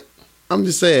point. I'm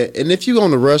just saying, and if you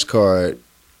on the rush card,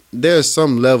 there's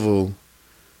some level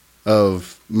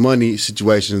of money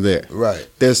situation there. Right.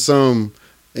 There's some,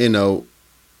 you're not.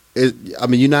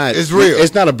 It's real.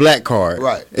 It's not a black card.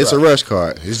 Right. It's a rush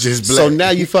card. It's just black. So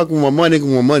now you fucking with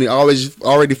my money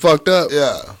already fucked up.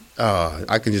 Yeah. Oh,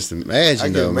 I can just imagine. I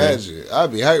can imagine. Man.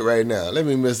 I'd be hurt right now. Let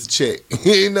me miss the check.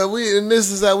 And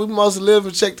this is how we mostly live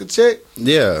from check to check.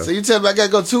 Yeah. So you tell me I gotta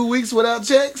go 2 weeks without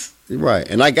checks? Right,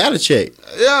 and I got a check.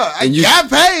 Yeah,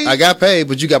 I got paid,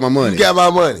 but you got my money. You got my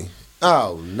money.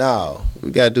 Oh no,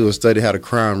 we got to do a study how the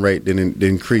crime rate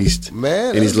increased,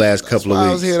 man, in these last couple of weeks.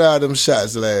 I was hitting all them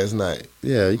shots last night.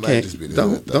 Yeah, you can't.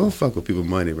 Don't fuck with people's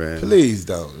money, man. Please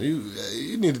don't. You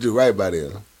need to do right by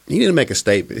them. You need to make a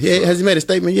statement. Has he made a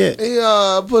statement yet? He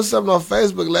put something on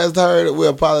Facebook last I heard. We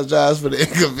apologize for the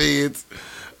inconvenience.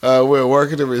 We're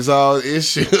working to resolve the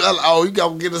issue. Oh, you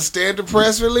gonna get a standard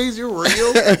press release? You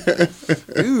real?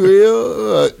 You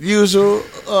real? Usual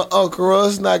Uncle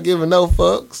Russ not giving no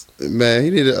fucks. Man,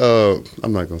 he need to.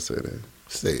 I'm not gonna say that.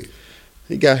 See,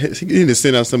 he need to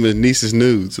send out some of his niece's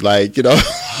nudes, like you gotta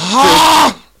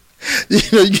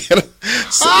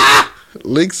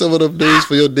link some of them nudes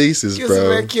for your nieces, get bro. Get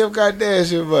some of that Kim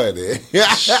Kardashian money.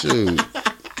 Shoot,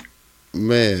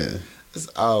 man, it's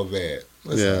all bad.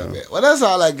 Well, that's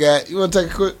all I got. You want to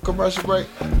take a quick commercial break?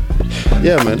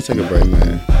 Yeah, man. Let's take a break,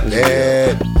 man.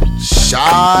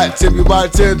 Shot. Tip your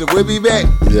bartender. We'll be back.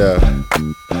 Yeah.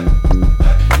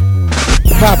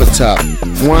 Papa Top,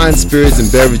 wine, spirits,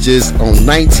 and beverages on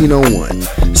 1901.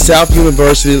 South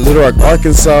University, Little Rock,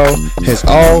 Arkansas has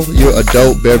all your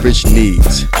adult beverage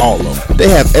needs. All of them. They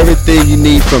have everything you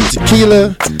need from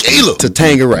tequila to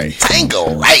Tanqueray.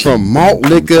 From malt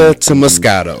liquor to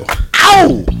Moscato.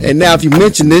 Ow! And now if you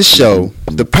mention this show,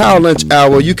 the Power Lunch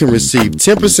Hour, you can receive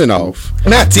 10% off.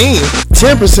 Not 10.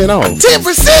 10% off.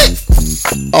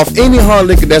 10%! Off any hard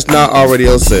liquor that's not already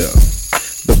on sale.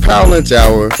 The Power Lunch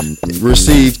Hour,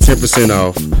 receive 10%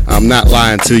 off. I'm not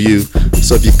lying to you.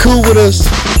 So if you're cool with us,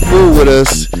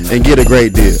 and get a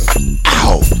great deal.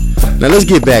 Ow. Now let's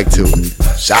get back to it.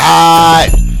 Shot.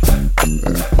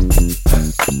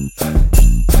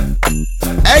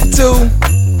 Act 2.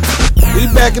 We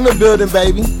back in the building,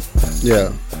 baby.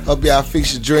 Yeah. Hope y'all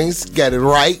fix your drinks, got it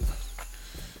right.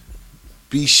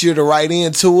 Be sure to write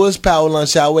in to us,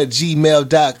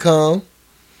 powerlunchhour@gmail.com.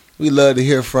 We love to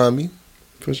hear from you.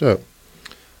 For sure.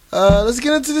 Let's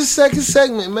get into this second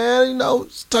segment, man. You know,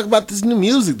 let's talk about this new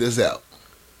music that's out.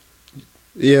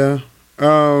 Yeah.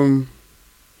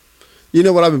 You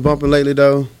know what I've been bumping lately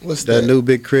though? What's that? That new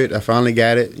Big Crit. I finally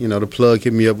got it. You know, the plug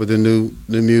hit me up with the new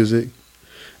music.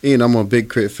 You know, I'm a Big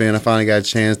Crit fan. I finally got a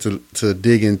chance to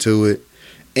dig into it.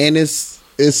 And it's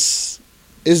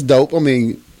dope. I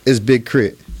mean, it's Big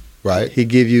Crit. Right. He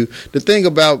give you the thing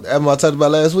about Album I talked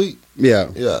about last week?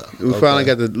 Yeah. Yeah. We finally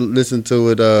got to listen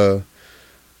to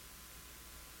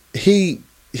it. He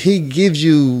gives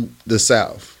you the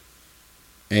South.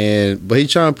 But he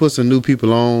trying to put some new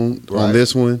people on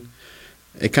this one.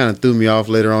 It kind of threw me off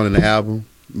later on in the album,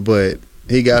 but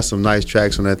he got some nice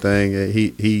tracks on that thing.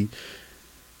 He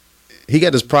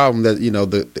got this problem that, you know,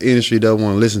 the industry doesn't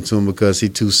want to listen to him because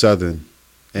he's too Southern.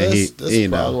 And that's the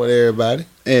problem with everybody.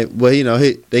 Well, you know,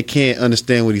 they can't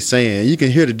understand what he's saying. You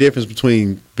can hear the difference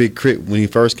between Big Crit when he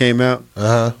first came out.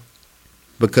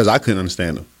 Because I couldn't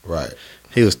understand him. Right.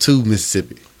 He was too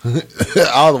Mississippi.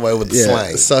 All the way with the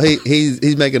slang. So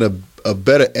he's making a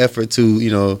better effort to,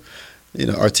 you know,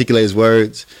 articulate his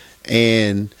words,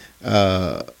 and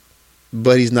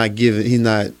but he's not being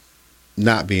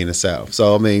the South.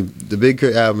 So I mean, the Big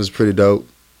Crit album is pretty dope.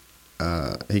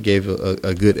 He gave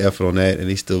a good effort on that, and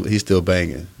he's still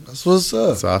banging. That's what's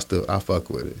up. So I fuck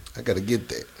with it. I gotta get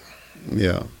that.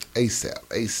 Yeah.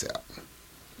 ASAP.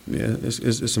 Yeah,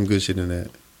 it's some good shit in that.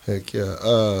 Heck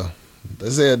yeah. They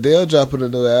say Adele dropping a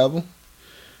new album.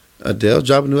 Adele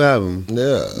dropping a new album.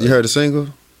 Yeah. You heard the single?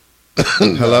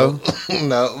 Hello?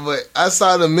 No, but I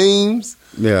saw the memes.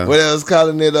 Yeah. What they was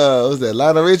calling it, was that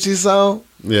Lionel Richie song?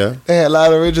 Yeah. They had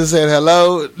Lionel Richie saying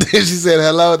hello. Then she said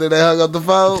hello, then they hung up the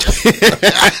phone.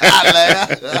 I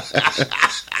laughed.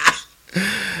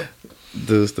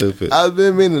 Dude, stupid. I've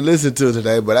been meaning to listen to it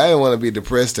today, but I didn't want to be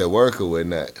depressed at work or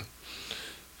whatnot.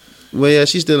 Well, yeah,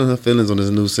 she's still in her feelings on this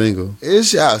new single.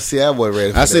 It's y'all. See, I wasn't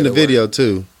ready for I that seen the at video work.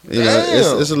 too. You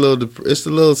know, it's a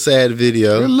little sad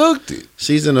video. You looked it.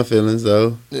 She's in her feelings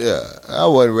though. Yeah, I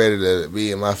wasn't ready to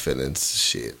be in my feelings.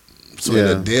 Shit. So in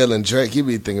Adele and Drake, you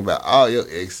be thinking about all your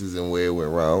exes and where it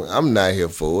went wrong. I'm not here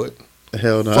for it.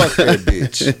 Hell no. Fuck that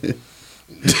bitch.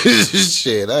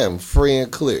 Shit, I am free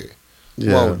and clear.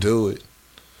 Yeah. Won't do it.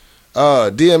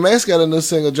 DMX got a new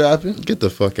single dropping. Get the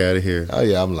fuck out of here. Oh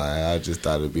yeah, I'm lying. I just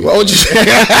thought it'd be. What would you say?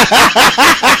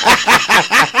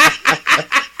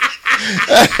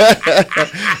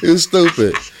 You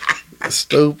stupid.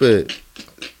 Stupid.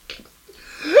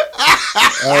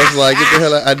 I was like, get the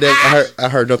hell out. I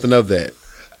heard nothing of that.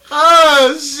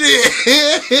 Oh shit.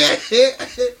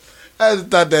 I just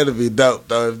thought that'd be dope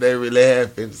though if they really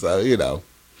happened. So, you know.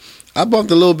 I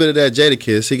bumped a little bit of that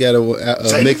Jadakiss. He got a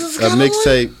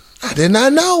mixtape. I did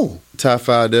not know. Top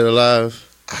 5 Dead or Alive.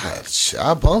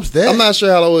 I bumped that. I'm not sure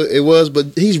how long it was, but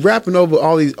he's rapping over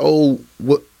all these old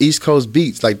East Coast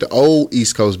beats, like the old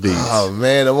East Coast beats. Oh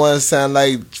man, the ones sound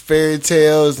like fairy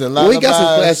tales and lullabies. Well, he got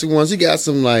some classic ones. He got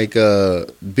some like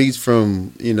beats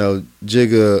from, you know,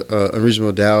 Jigga,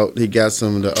 Original Doubt. He got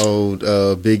some of the old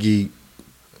Biggie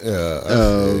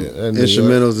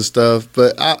instrumentals and stuff.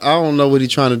 But I don't know what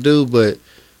he's trying to do, but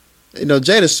you know,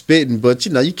 Jada's spitting, but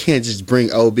you know, you can't just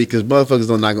bring OB because motherfuckers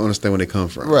are not gonna understand where they come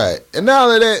from. Right. And not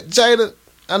only that, Jada,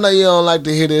 I know you don't like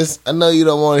to hear this. I know you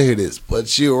don't want to hear this,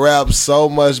 but you rap so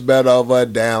much better over a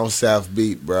down south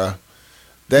beat, bruh.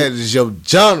 That is your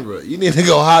genre. You need to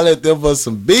go holler at them for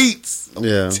some beats.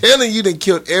 Yeah. I'm telling you, done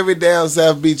killed every down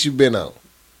south beat you've been on.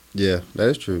 Yeah, that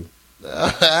is true.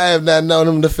 I have not known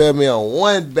him to fail me on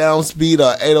one bounce beat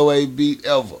or 808 beat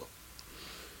ever.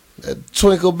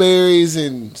 Twinkleberries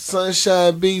and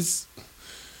Sunshine beats,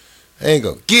 I ain't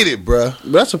gonna get it, bruh.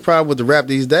 But that's a problem with the rap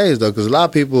these days, though, because a lot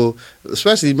of people,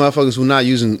 especially these motherfuckers who not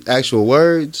using actual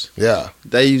words,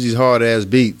 they use these hard ass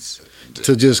beats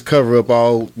to just cover up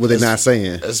all what they're not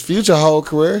saying. That's Future whole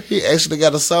career. He actually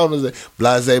got a song that said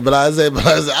blase, blase,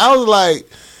 blase. I was like,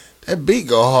 that beat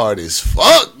go hard as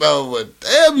fuck though, but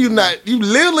damn, you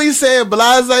literally said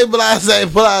blase, blase,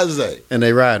 blase. And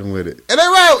they riding with it. And they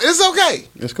ride. It's okay.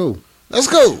 It's cool. That's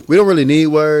cool. We don't really need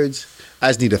words. I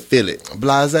just need to feel it.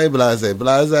 Blase. I'm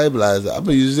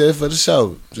gonna use that for the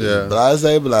show. Yeah. Blase.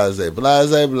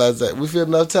 We feel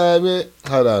enough time yet?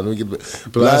 Hold on, let me get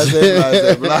blase.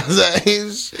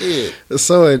 Shit.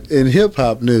 So in hip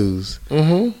hop news,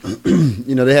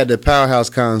 Mm-hmm. they had the Powerhouse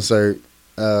concert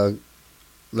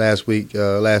last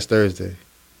Thursday,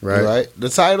 right? Right. The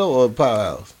title or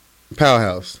Powerhouse?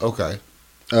 Powerhouse, Okay.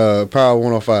 Power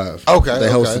 105. Okay, They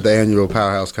hosted okay. the annual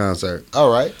Powerhouse concert.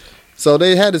 All right. So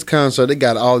they had this concert. They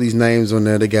got all these names on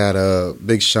there. They got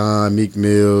Big Sean, Meek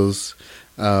Mills,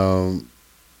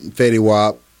 Fetty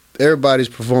Wap. Everybody's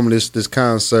performing this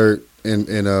concert in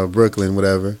Brooklyn,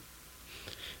 whatever.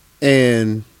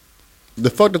 And the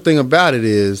fucked up thing about it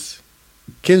is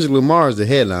Kendrick Lamar is the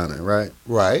headliner, right?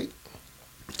 Right.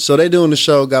 So they doing the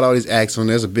show, got all these acts on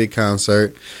there. It's a big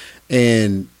concert.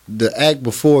 And the act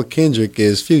before Kendrick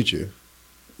is Future.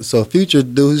 So Future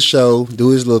do his show, do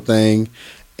his little thing,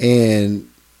 and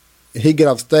he get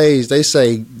off stage. They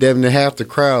say damn near half the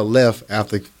crowd left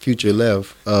after Future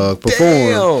left perform,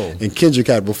 Damn. and Kendrick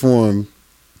had to perform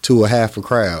to a half a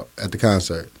crowd at the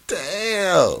concert.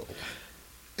 Damn.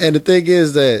 And the thing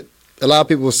is that a lot of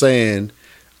people were saying,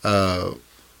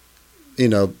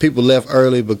 people left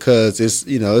early because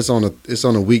it's on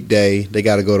a weekday. They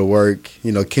got to go to work.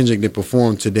 Kendrick didn't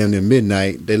perform to them near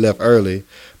midnight. They left early.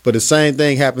 But the same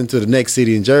thing happened to the next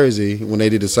city in Jersey when they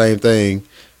did the same thing.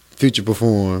 Future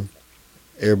performed,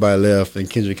 everybody left, and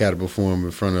Kendrick had to perform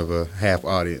in front of a half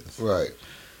audience. Right.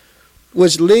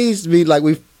 Which leads to me, like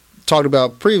we've talked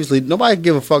about previously, nobody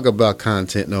give a fuck about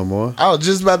content no more. I was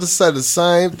just about to say the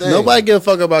same thing. Nobody give a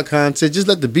fuck about content. Just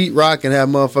let the beat rock and have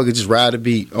motherfuckers just ride the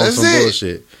beat on That's some it.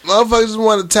 bullshit. Motherfuckers just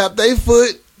want to tap their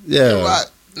foot. Yeah. Right.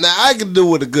 Now, I can do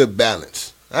with a good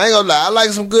balance. I ain't gonna lie. I like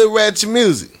some good ratchet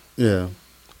music. Yeah.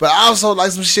 But I also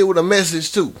like some shit with a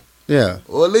message, too. Yeah.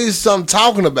 Or at least something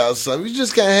talking about something. You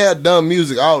just can't have dumb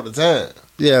music all the time.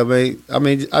 Yeah, man. I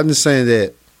mean, I'm just saying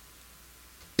that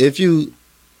if you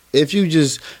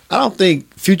just, I don't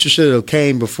think Future should have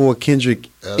came before Kendrick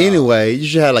anyway. You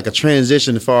should have like a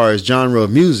transition as far as genre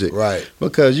of music. Right.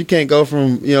 Because you can't go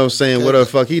from, saying what the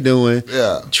fuck he doing,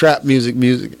 Yeah. trap music,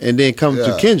 and then come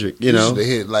to Kendrick, You should have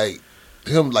hit like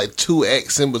him like 2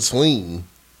 acts in between.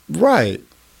 Right.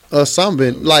 Or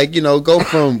something. Like,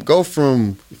 go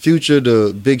from Future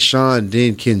to Big Sean,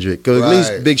 then Kendrick. Because at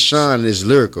least Big Sean is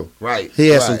lyrical. Right. He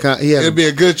has right. some It'd be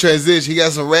a good transition. He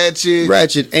got some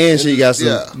ratchet and she got some.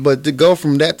 Yeah. But to go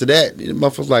from that to that,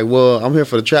 motherfuckers like, well, I'm here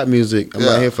for the trap music. I'm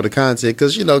not here for the content.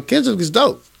 Because, Kendrick is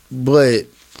dope. But,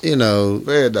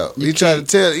 very dope. He try to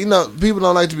tell, people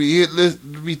don't like to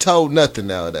be told nothing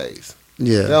nowadays.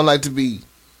 Yeah. They don't like to be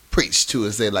preached to,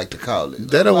 as they like to call it.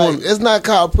 They don't want. It's not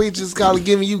called preaching. It's called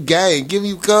giving you game, giving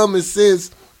you common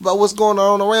sense about what's going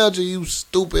on around you. You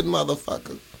stupid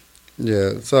motherfucker.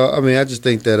 Yeah. So I mean, I just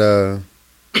think that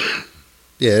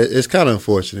it's kind of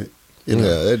unfortunate. Yeah,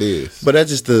 it is. But that's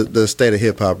just the state of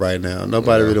hip hop right now.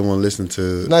 Nobody really want to listen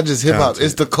to. Not just hip hop. content.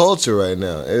 It's the culture right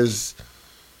now. It's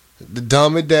the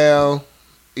dumb it down,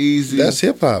 easy. That's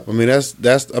hip hop. I mean, that's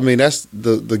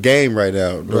the game right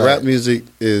now. The Right. rap music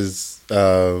is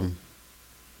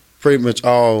pretty much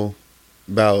all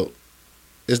about.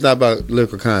 It's not about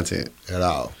lyrical content at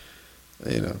all.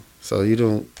 So you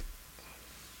don't.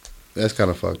 That's kind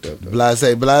of fucked up, though. Blase.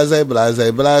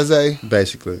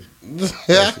 Basically.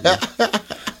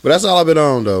 But that's all I've been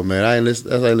on though, man. I ain't listen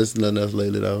to nothing else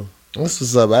lately though.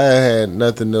 What's up? I ain't had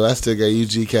nothing new. I still got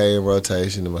UGK in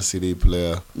rotation in my CD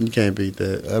player. You can't beat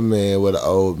that. That man with an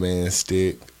old man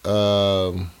stick.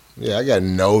 I got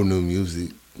no new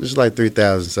music. It's like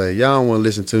 3,000 say, y'all don't want to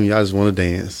listen to me, y'all just want to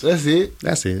dance. That's it.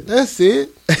 That's it.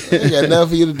 I ain't got nothing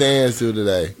for you to dance to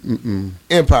today. Mm-mm.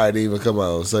 Empire didn't even come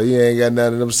on, so you ain't got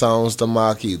none of them songs to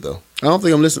mock either. I don't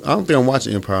think I'm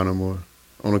watching Empire no more.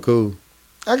 On the cool.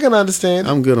 I can understand.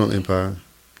 I'm good on Empire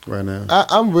right now.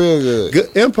 I'm real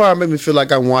good. Empire made me feel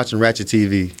like I'm watching Ratchet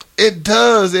TV. It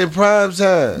does in prime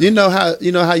time. You know how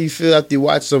you feel after you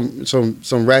watch some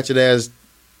ratchet ass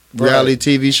reality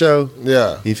TV show?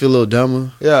 Yeah. You feel a little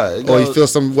dumber? Yeah. Or you feel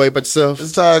some way about yourself? It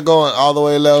started going all the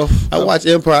way left. I watch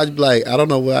Empire, I'd be like, I don't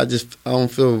know what I don't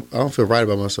feel right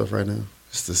about myself right now.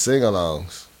 It's the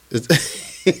sing-alongs.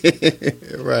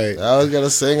 Right. I always got to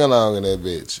sing along in that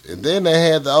bitch. And then they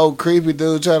had the old creepy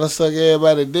dude trying to suck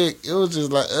everybody's dick. It was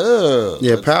just like, ugh.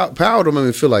 Yeah, power don't make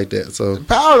me feel like that. So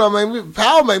Power make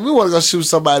me want to go shoot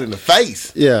somebody in the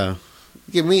face. yeah.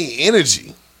 Give me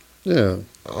energy. Yeah.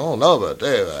 I don't know about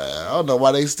that. I don't know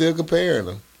why they still comparing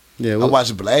them. Yeah. I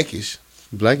watch Blackish.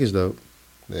 Blackish dope.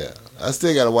 Yeah. I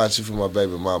still got to watch it for my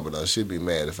baby mama, though. She'd be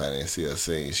mad if I didn't see her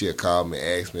sing. She'll call me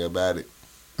and ask me about it.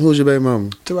 Who's your baby mama?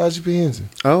 Taraji P. Henson.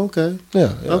 Oh, okay.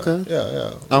 Yeah. Okay.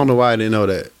 Yeah. I don't know why I didn't know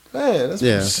that. Man, that's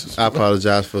Yeah, I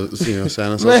apologize for sounding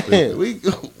so man,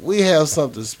 stupid. we have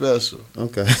something special.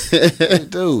 Okay. We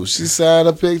do. She signed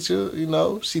a picture, you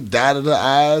know. She dotted her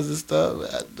eyes and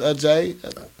stuff. Jay.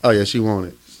 Oh yeah, she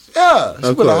wanted. Yeah, she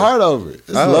Of put a course. heart over it.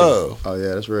 It's love. Oh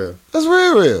yeah, that's real. That's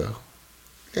real.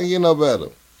 Can't get no better.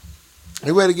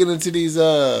 You ready to get into these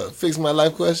Fix My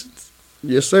Life questions?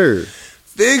 Yes, sir.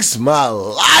 Fix my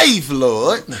life,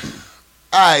 Lord.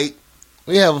 All right.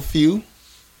 We have a few.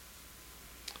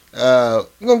 We're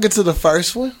going to get to the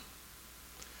first one.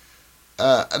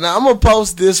 Now, I'm going to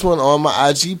post this one on my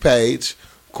IG page,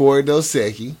 Corey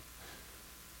Dosecki.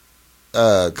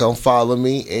 Come follow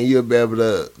me, and you'll be able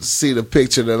to see the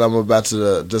picture that I'm about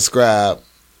to describe,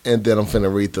 and then I'm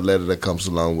finna read the letter that comes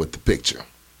along with the picture.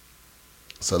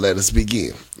 So let us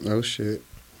begin. Oh shit.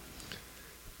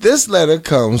 This letter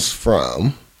comes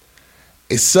from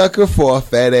a sucker for a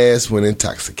fat ass when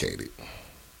intoxicated.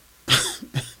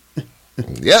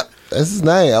 Yep, that's his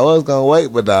name. I was gonna wait,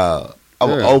 but I'm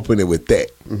gonna open it with that.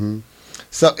 Mm-hmm.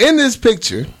 So in this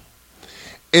picture,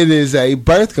 it is a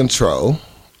birth control.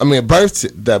 Birth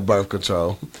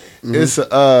control. Mm-hmm. It's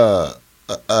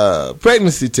a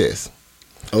pregnancy test.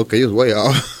 Okay, he was way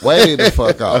off. Way the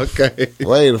fuck off. Okay.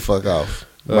 Way the fuck off.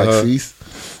 Mike Cease.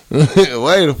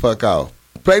 Way the fuck off.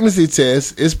 Pregnancy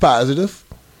test is positive.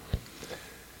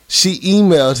 She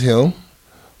emailed him,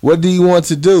 "What do you want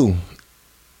to do?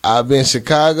 I'll be in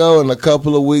Chicago in a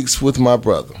couple of weeks with my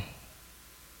brother."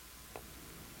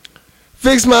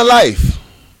 Fix my life.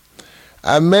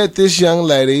 I met this young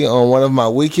lady on one of my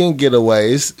weekend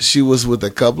getaways. She was with a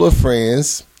couple of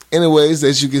friends. Anyways,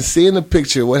 as you can see in the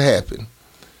picture, what happened.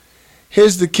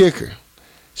 Here's the kicker.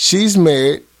 She's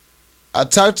married. I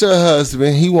talked to her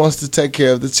husband. He wants to take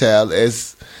care of the child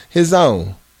as his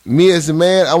own. Me as a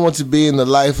man, I want to be in the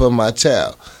life of my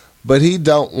child. But he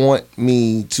don't want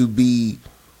me to be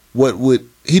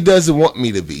he doesn't want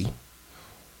me to be.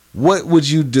 What would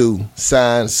you do?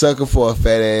 Signed, sucker for a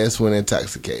fat ass when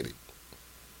intoxicated.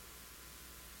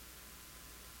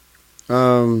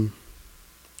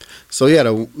 So he had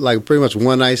pretty much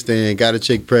one night stand, got a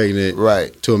chick pregnant,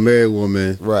 Right. to a married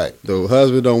woman. Right. The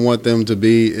husband don't want him to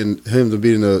be in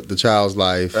the child's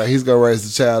life, He's gonna raise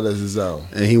the child as his own.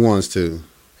 and he wants to.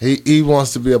 He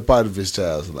wants to be a part of his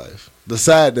child's life. The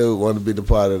side dude want to be the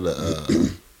part of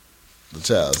the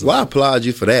child's Well, I life. applaud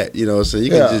you for that. You know, so you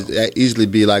can just easily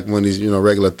be like one of these,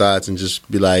 regular thoughts and just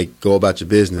be like, go about your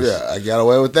business. Yeah, I got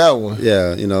away with that one.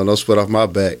 Yeah, no sweat off my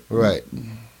back. Right.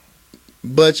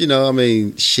 But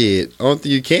shit. Only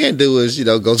thing you can do is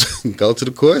go to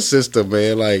the court system,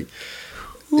 man. Like,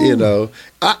 I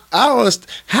don't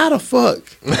understand. How the fuck?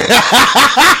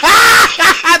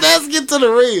 Let's get to the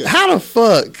real. How the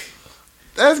fuck?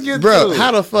 Let's get Bro, to it.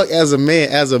 how the fuck as a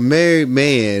married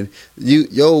man,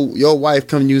 your wife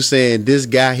come to you saying this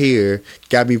guy here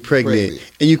got me pregnant.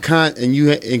 And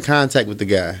you in contact with the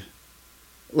guy.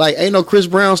 Like, ain't no Chris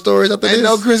Brown stories after this? Ain't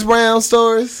no Chris Brown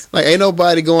stories. Like, ain't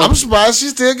nobody going. I'm surprised she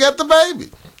still got the baby.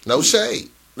 No shade.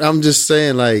 I'm just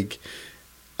saying, like,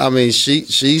 I mean, she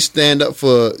stand up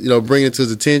for bringing it to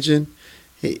his attention.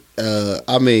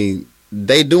 I mean,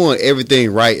 they doing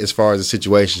everything right as far as the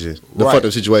situation, the fucked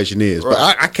up situation is. Right.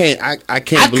 But I can't I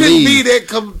believe. couldn't be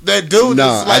that dude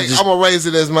Nah, that's like, I'm gonna raise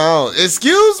it as my own.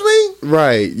 Excuse me?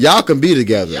 Right, y'all can be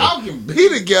together. Y'all can be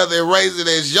together and raise it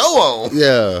as your own.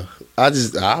 Yeah. I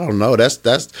don't know.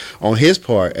 That's on his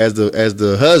part as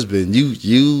the husband.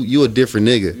 You a different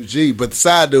nigga. Gee, but the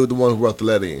side dude, the one who wrote the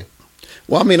letter in.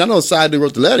 Well, I mean, I know side dude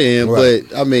wrote the letter in, Right.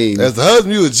 but I mean, As the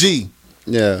husband, you a G.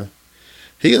 yeah,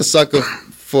 he a sucker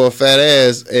for a fat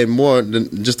ass and more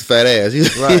than just a fat ass.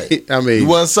 Right. I mean, You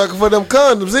wasn't sucking for them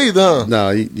condoms either, huh? no,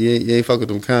 you ain't fuck with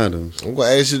them condoms. I'm gonna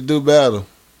ask you to do better.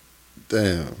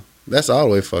 Damn, that's all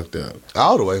the way fucked up.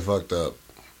 All the way fucked up.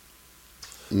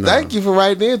 No. Thank you for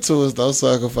writing into us, though,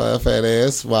 sucker for a fat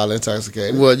ass while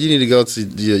intoxicated. Well, you need to go to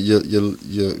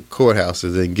your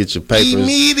courthouses and get your papers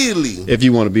Immediately. if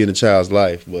you want to be in a child's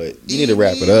life. But you need to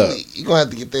wrap it up. You're going to have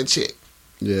to get that check.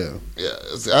 Yeah. Yeah.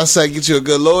 I say get you a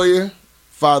good lawyer,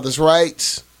 father's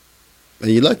rights. And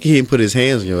you lucky he didn't put his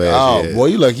hands on your ass. Oh, yet. boy,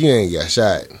 you lucky you ain't got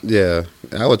shot. Yeah,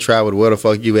 I would travel to where the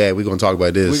fuck you at. We're gonna talk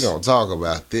about this. We're going to talk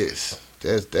about this.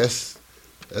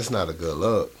 That's not a good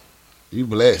look. You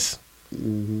blessed.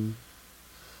 Mm-hmm.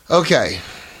 Okay.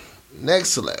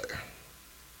 Next letter.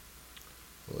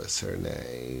 What's her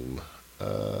name?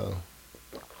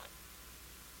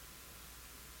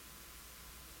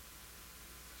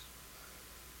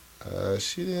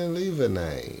 She didn't leave a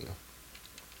name.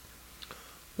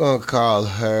 I'm gonna call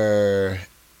her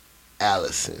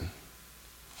Allison.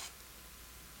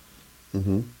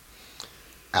 Mm-hmm.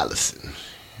 Allison.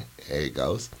 There he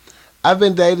goes. I've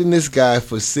been dating this guy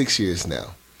for 6 years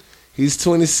now. He's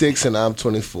 26 and I'm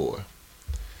 24.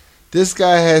 This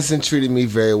guy hasn't treated me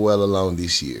very well along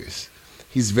these years.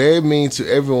 He's very mean to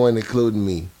everyone, including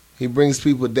me. He brings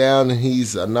people down and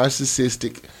he's a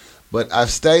narcissistic, but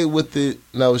I've stayed with the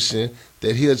notion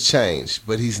that he'll change,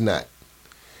 but he's not.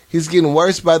 He's getting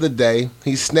worse by the day.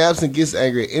 He snaps and gets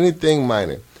angry at anything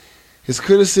minor. His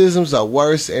criticisms are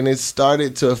worse and it's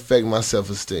started to affect my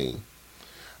self-esteem.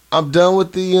 I'm done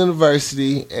with the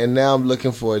university and now I'm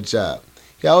looking for a job.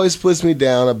 He always puts me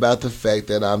down about the fact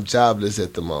that I'm jobless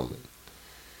at the moment.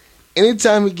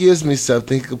 Anytime he gives me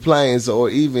something, he complains, or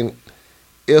even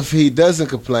if he doesn't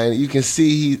complain, you can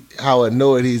see how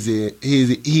annoyed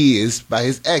he is by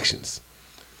his actions.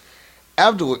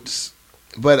 Afterwards,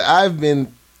 but I've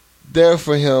been there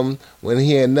for him when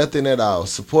he had nothing at all,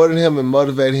 supporting him and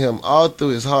motivating him all through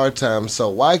his hard times, so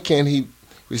why can't he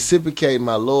reciprocate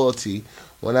my loyalty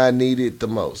when I need it the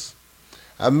most?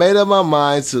 I made up my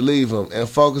mind to leave him and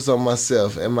focus on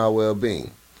myself and my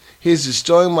well-being. He's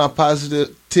destroying my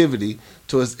positivity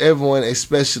towards everyone,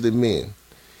 especially men.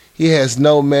 He has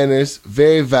no manners,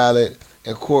 very violent,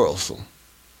 and quarrelsome.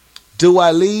 Do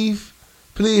I leave?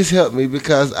 Please help me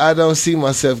because I don't see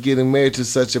myself getting married to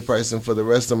such a person for the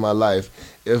rest of my life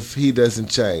if he doesn't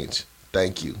change.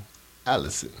 Thank you.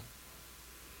 Allison.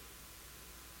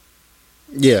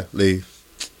 Yeah, leave.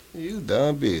 You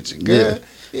dumb bitch. Girl,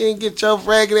 you didn't get your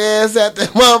ragged ass out that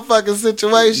motherfucking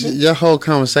situation. Your whole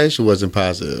conversation wasn't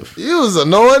positive. You was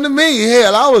annoying to me.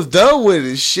 Hell, I was done with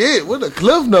it. Shit, with a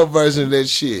Cliff Note version of that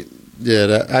shit.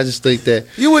 Yeah, I just think that...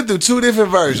 You went through two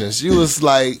different versions. You was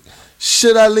like,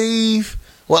 should I leave?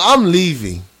 Well, I'm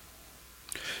leaving.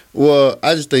 Well,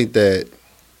 I just think that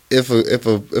if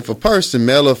a person,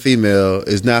 male or female,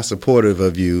 is not supportive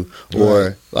of you, or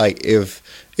right. like if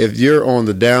you're on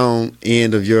the down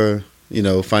end of your,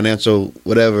 financial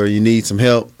whatever, you need some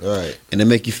help, right, and they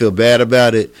make you feel bad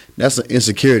about it, that's an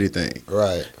insecurity thing.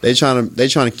 Right. They trying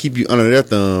to keep you under their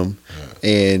thumb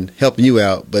and helping you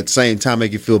out, but at the same time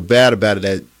make you feel bad about it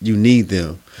that you need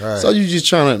them. Right. So you just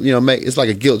trying to, make it's like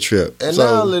a guilt trip. And so,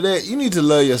 not only that, you need to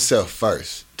love yourself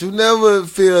first. To never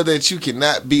feel that you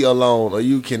cannot be alone or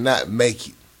you cannot make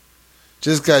it.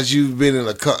 Just because you've been in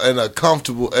a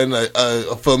comfortable, in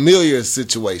a familiar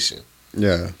situation.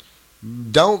 Yeah.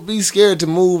 Don't be scared to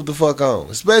move the fuck on.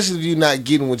 Especially if you're not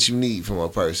getting what you need from a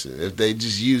person. If they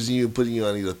just using you and putting you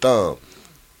under your thumb.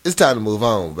 It's time to move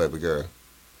on, baby girl.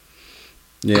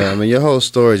 Yeah, I mean, your whole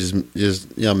story just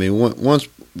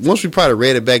once we probably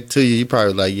read it back to you, you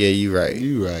probably like, yeah, you right.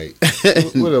 You right.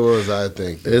 What was I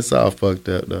thinking? It's all fucked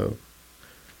up, though.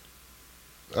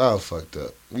 All fucked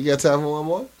up. You got time for one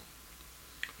more?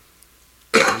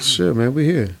 Sure, man, we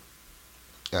here.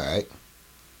 All right.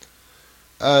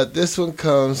 This one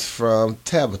comes from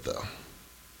Tabitha.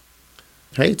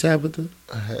 Hey, Tabitha.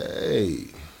 Hey.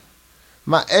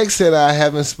 My ex and I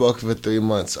haven't spoken for 3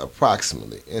 months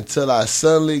approximately until I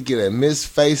suddenly get a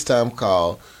missed FaceTime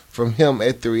call from him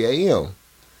at 3 a.m.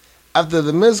 After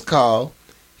the missed call,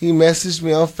 he messaged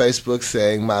me on Facebook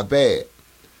saying my bad,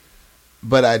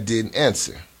 but I didn't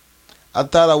answer. I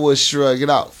thought I would shrug it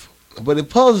off, but it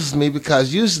puzzles me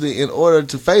because usually in order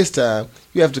to FaceTime,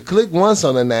 you have to click once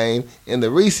on the name in the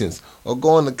recents or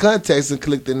go into contacts and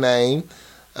click the name,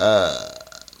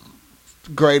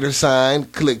 greater sign,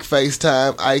 click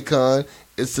FaceTime icon.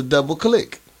 It's a double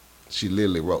click. She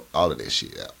literally wrote all of that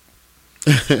shit out.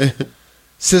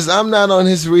 Since I'm not on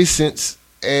his recents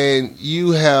and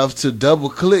you have to double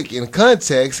click in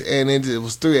contacts and it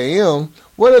was 3 a.m.,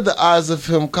 what are the odds of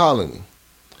him calling me?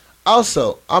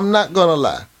 Also, I'm not going to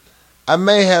lie. I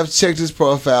may have checked his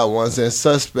profile once and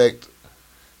suspect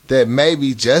that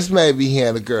maybe, just maybe, he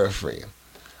had a girlfriend.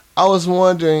 I was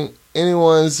wondering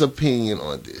anyone's opinion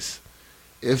on this.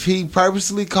 If he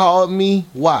purposely called me,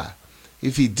 why?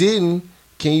 If he didn't,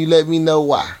 can you let me know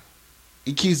why?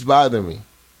 It keeps bothering me.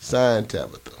 Signed,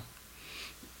 Tabitha.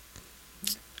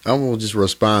 I'm going to just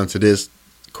respond to this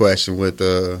question with,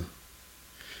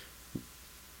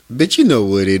 bitch, you know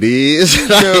what it is.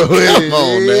 Like, come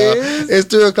on now. It's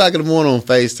 3 o'clock in the morning on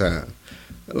FaceTime.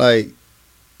 Like,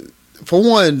 for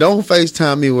one, don't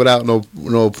FaceTime me without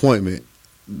no appointment.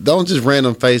 Don't just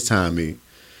random FaceTime me.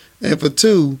 And for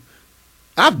two,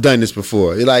 I've done this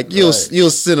before. Like, you'll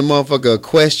send a motherfucker a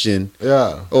question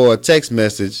or a text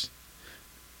message,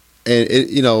 and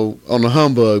it, on the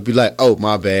humbug, be like, oh,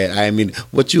 my bad. I mean,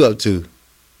 what you up to?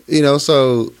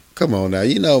 So come on now.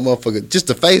 Motherfucker, just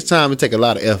to FaceTime, it take a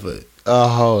lot of effort. A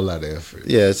whole lot of effort.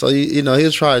 Yeah, so, he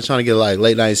was trying to get, like,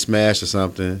 late night smash or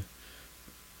something.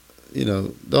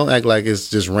 Don't act like it's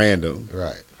just random.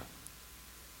 Right.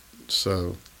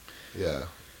 So, yeah.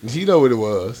 You know what it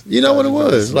was. you know what it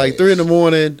was? Like 3 a.m.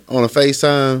 on a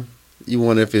FaceTime. You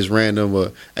wonder if it's random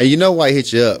or, and you know why he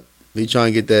hit you up? He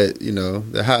trying to get that,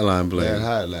 the hotline bling. That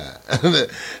hotline.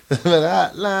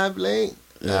 That hotline bling.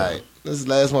 Yeah. All right. This is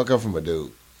the last one come from a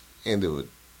dude. Into it.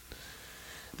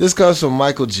 This comes from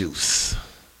Michael Juice.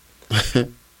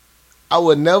 I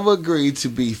would never agree to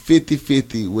be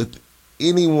 50-50 with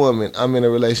any woman I'm in a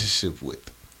relationship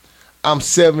with. I'm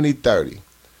 70-30.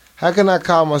 How can I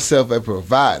call myself a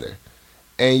provider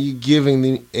and you giving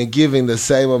the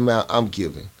same amount I'm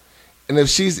giving? And if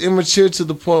she's immature to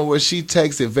the point where she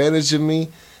takes advantage of me,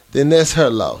 then that's her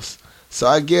loss. So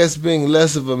I guess being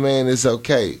less of a man is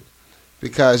okay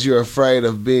because you're afraid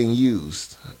of being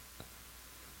used.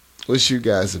 What's your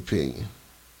guys' opinion?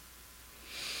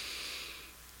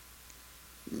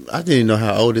 I didn't even know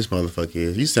how old this motherfucker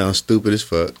is. You sound stupid as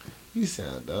fuck. You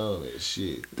sound dumb as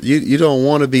shit. You don't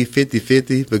want to be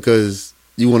 50-50 because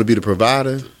you want to be the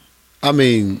provider. I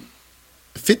mean,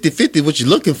 50-50, what you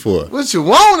looking for? What you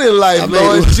want in life,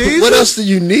 Lord Jesus? What else do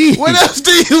you need? What else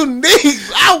do you need?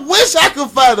 I wish I could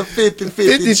find a 50-50.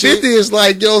 50-50 is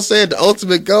like, the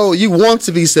ultimate goal. You want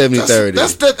to be 70-30.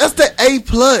 That's the A+.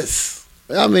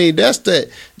 I mean, that's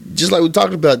just like we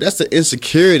talked about, that's the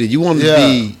insecurity. You want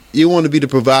to be the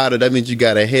provider. That means you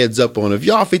got a heads up on it. If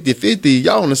y'all 50-50,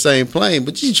 y'all on the same plane,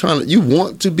 but you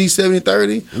want to be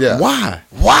 70-30? Yeah. Why?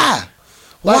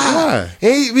 Why?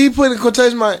 He put in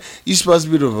quotation mark, you supposed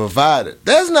to be the provider.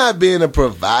 That's not being a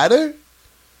provider.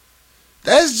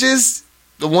 That's just,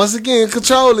 once again,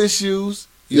 control issues.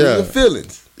 Your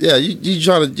feelings. Yeah,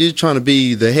 you're trying to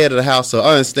be the head of the household.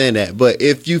 I understand that. But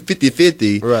if you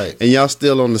 50-50 right, and y'all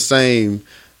still on the same,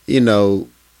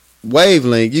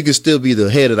 wavelength, you can still be the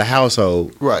head of the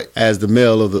household, right, as the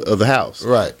male of the house,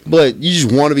 right. But you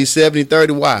just want to be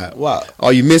 70-30. Why? Wow.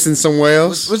 Are you missing somewhere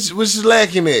else? What you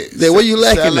lacking at? Where you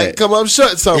lacking at? Come up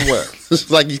short somewhere. It's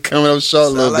like you coming up short a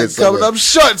little bit. Coming up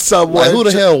short somewhere. Like, who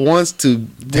the hell wants to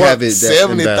have it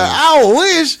 70? I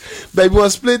wish, baby,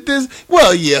 want to split this?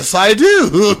 Well, yes, I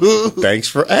do. Thanks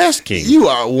for asking. You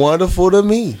are wonderful to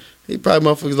me. He probably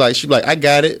motherfuckers like, she be like, I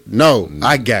got it. No,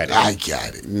 I got it. I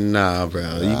got it. Nah,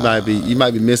 bro. You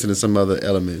might be missing in some other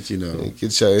elements,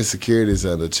 Get your insecurities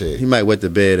under check. He might wet the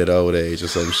bed at old age or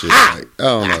some shit. Like, I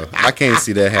don't know. I can't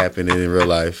see that happening in real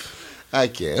life. I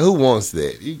can't. Who wants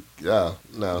that? No.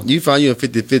 You find you a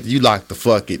 50-50, you lock the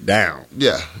fuck it down.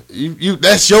 Yeah. You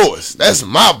that's yours. That's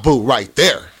my boo right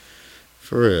there.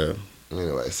 For real.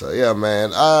 Anyway, so yeah, man.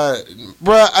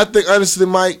 Bruh, I think honestly,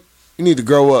 Mike, you need to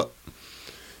grow up.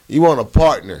 You want a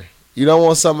partner. You don't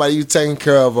want somebody you taking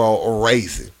care of or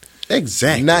raising.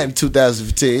 Exactly. Not in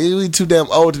 2015. We too damn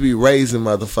old to be raising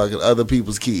motherfucking other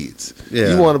people's kids.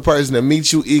 Yeah. You want a person that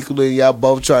meets you equally and y'all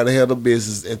both trying to handle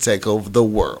business and take over the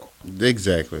world.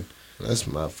 Exactly. That's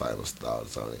my final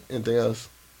thoughts on it. Anything else?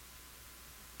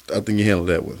 I think you handled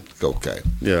that one. Okay.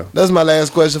 Yeah. That's my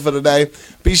last question for today.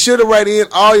 Be sure to write in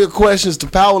all your questions to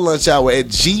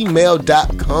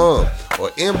powerlunchhour@gmail.com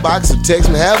or inbox or text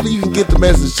me. However you can get the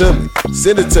message to me.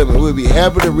 Send it to me. We'll be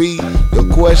happy to read your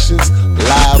questions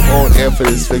live on air for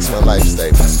this Fix My Life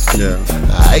statement. Yeah.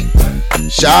 All right.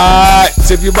 Shot.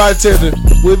 Tip your bartender.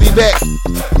 We'll be back.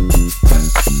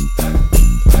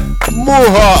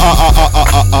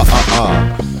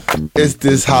 It's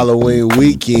this Halloween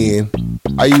weekend.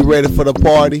 Are you ready for the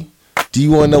party? Do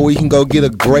you want to know where you can go get a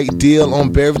great deal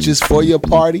on beverages for your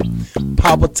party?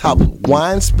 Papa Top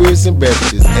Wine, Spirits, and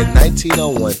Beverages at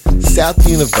 1901 South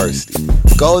University.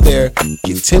 Go there,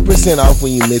 get 10% off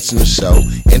when you mention the show,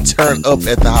 and turn up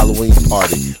at the Halloween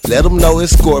party. Let them know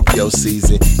it's Scorpio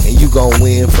season, and you gonna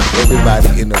win for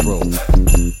everybody in the room.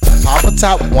 Papa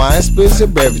Top Wine, Spirits,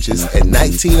 and Beverages at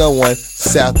 1901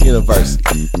 South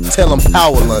University. Tell them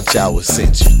Power Lunch Hour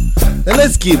sent you. Now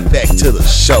let's get back to the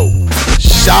show.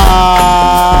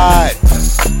 Shot!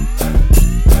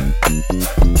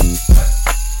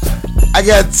 I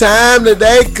got time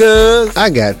today, cuz.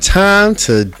 I got time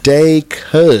today,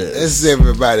 cuz. This is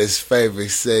everybody's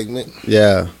favorite segment.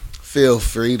 Yeah. Feel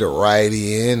free to write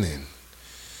in and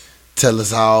tell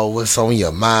us all what's on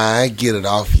your mind. Get it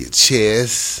off your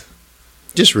chest.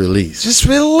 Just release. Just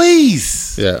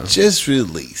release. Yeah. Just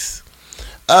release.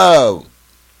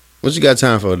 What you got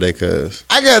time for today, cuz?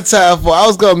 I got time for, I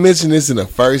was going to mention this in the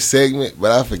first segment,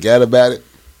 but I forgot about it.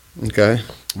 Okay.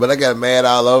 But I got mad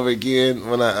all over again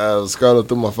when I was scrolling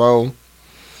through my phone.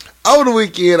 Over the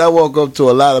weekend, I woke up to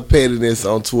a lot of pettiness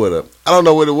on Twitter. I don't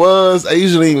know what it was. I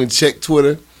usually even check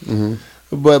Twitter. Mm-hmm.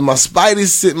 But my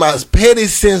petty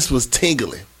sense was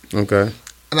tingling. Okay.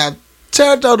 And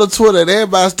Turned on the Twitter and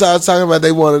everybody started talking about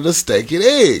they wanted a steak and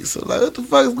eggs. So like, what the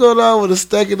fuck is going on with a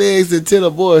steak and eggs and 10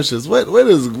 abortions? What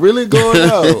is really going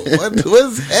on?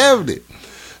 What's happening?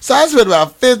 So I spent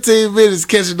about 15 minutes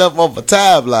catching up on my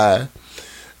timeline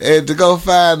and to go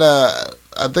find, I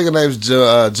think her name's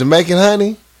Jamaican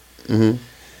Honey. Mm-hmm.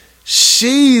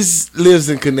 She lives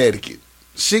in Connecticut.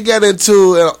 She got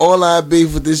into an online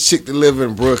beef with this chick that live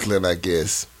in Brooklyn, I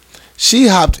guess. She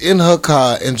hopped in her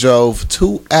car and drove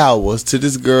 2 hours to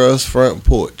this girl's front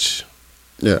porch.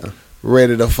 Yeah.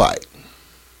 Ready to fight.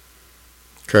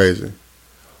 Crazy.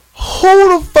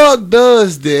 Who the fuck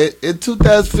does that in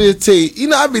 2015? You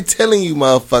know, I be telling you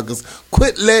motherfuckers,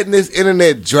 quit letting this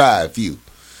internet drive you.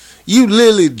 You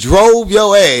literally drove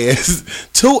your ass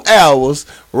 2 hours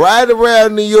right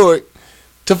around New York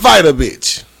to fight a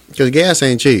bitch. Because gas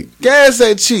ain't cheap. Gas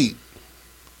ain't cheap.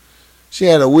 She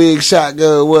had a wig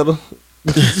shotgun with her.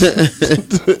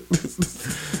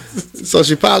 So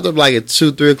she popped up like at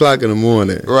 2, 3 o'clock in the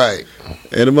morning. Right.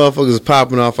 And the motherfuckers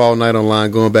popping off all night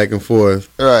online, going back and forth.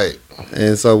 Right.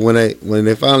 And so when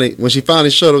she finally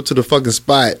showed up to the fucking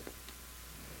spot,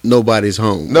 nobody's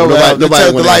home. Nobody turned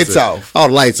the went lights out. off. All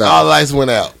the lights out. All the lights went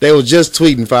out. They was just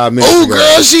tweeting 5 minutes Oh, ago.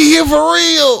 girl, she here for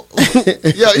real.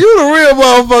 Yo, you the real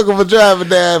motherfucker for driving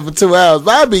down for 2 hours.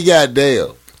 But I be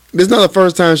goddamn. This is not the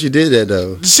first time she did that,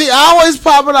 though. She always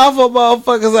popping off on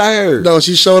motherfuckers, I heard. No,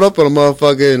 she showed up on a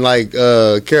motherfucker in like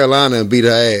Carolina and beat her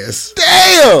ass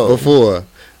Damn. before,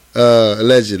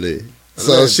 allegedly.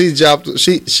 So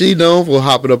she known for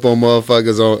hopping up on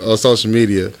motherfuckers on social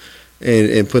media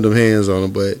and putting them hands on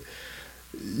them. But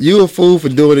you a fool for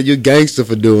doing it. You gangster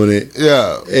for doing it.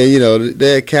 Yeah. And, you know,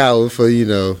 they're a coward for, you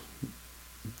know,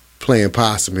 playing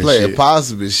possum and shit. Playing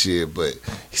possum and shit, but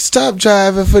stop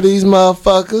driving for these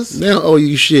motherfuckers. They don't owe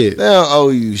you shit. They don't owe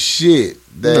you shit.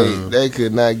 No. They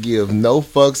could not give no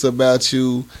fucks about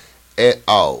you at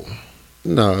all.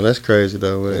 No, that's crazy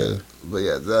though, man. Yeah. But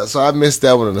yeah, so I missed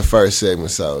that one in the first segment.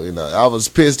 So, you know, I was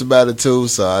pissed about it too,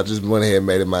 so I just went ahead and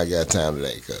made it my got time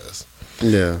today, cuz.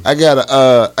 Yeah. I got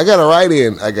a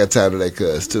write-in I got time today,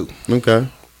 cuz, too. Okay.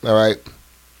 All right.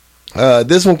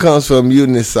 This one comes from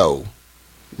Mutant Soul.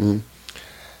 Mm-hmm.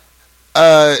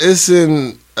 It's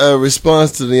in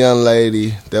response to the young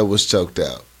lady that was choked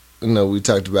out. You know, we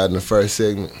talked about in the first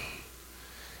segment.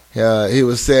 He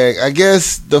was saying, I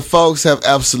guess the folks have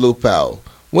absolute power.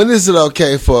 When is it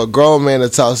okay for a grown man to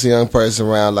toss a young person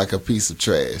around like a piece of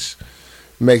trash?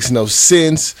 Makes no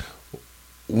sense.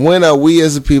 When are we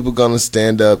as a people going to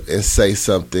stand up and say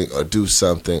something or do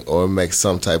something or make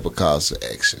some type of cause for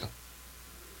action?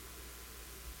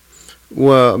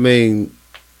 Well, I mean,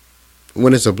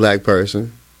 when it's a black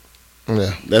person,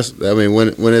 yeah,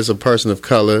 when it's a person of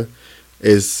color,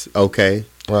 it's okay,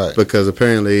 right? Because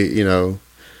apparently, you know,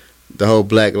 the whole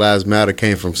Black Lives Matter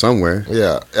came from somewhere.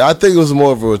 Yeah, I think it was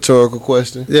more of a rhetorical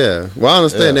question. Yeah, well, I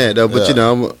understand that though, but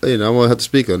I'm gonna have to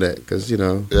speak on that because you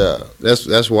know,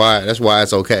 that's why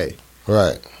it's okay,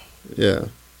 right? Yeah,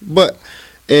 but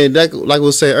and like we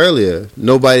was saying earlier,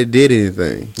 nobody did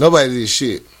anything. Nobody did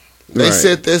shit. They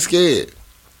said they're scared.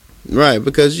 Right,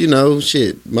 because, you know,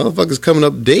 shit, motherfuckers coming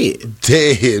up dead.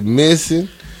 Dead, missing.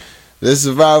 The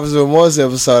Survivors Remorse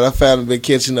episode, I found been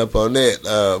catching up on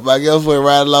that. My girlfriend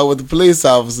riding along with the police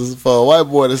officers for a white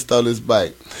boy that stole his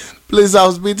bike. Police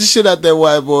officers beat the shit out that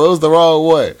white boy. It was the wrong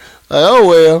way. Like, oh,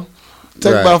 well.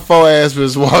 Take about 4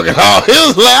 aspirins walking off. He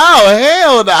was like,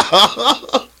 oh,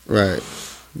 hell no. Right.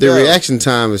 The reaction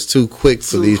time is too quick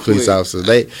for these police officers.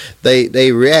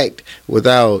 They react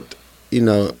without, you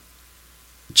know,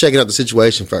 checking out the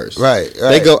situation first. Right.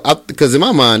 They go out because in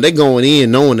my mind they going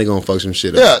in knowing they're gonna fuck some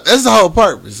shit up. Yeah, that's the whole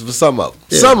purpose for some of them.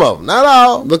 Yeah. Some of them, not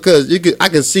all. Because I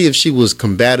can see if she was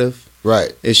combative.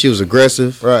 Right. If she was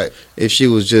aggressive. Right. If she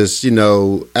was just, you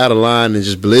know, out of line and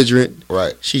just belligerent.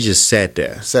 Right. She just sat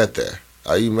there.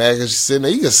 Are you mad because she's sitting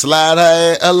there? You can slide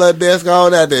her little desk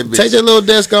on out there, bitch. Take that little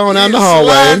desk on out the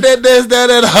hallway. Slide that desk down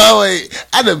that hallway.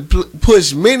 I done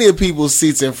pushed many people's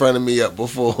seats in front of me up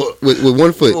before. With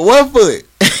 1 foot. With 1 foot.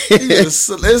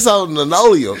 It's on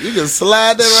linoleum. You can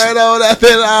slide that right on out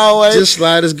that hallway. Just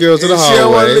slide this girl to the hallway. If she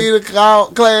don't want to leave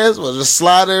the class, well, just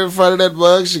slide her in front of that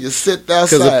bug. She can sit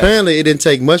outside. Because apparently it didn't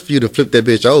take much for you to flip that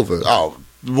bitch over. Oh,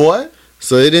 what?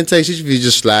 So it didn't take shit for you to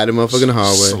just slide the motherfucker in the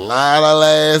hallway. Slide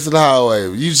her ass in the hallway.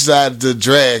 You decided to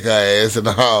drag her ass in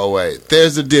the hallway.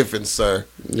 There's a difference, sir.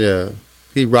 Yeah.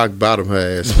 He rock bottom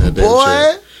her ass. In that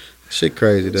Boy. Shit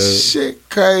crazy, dude. Shit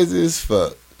crazy as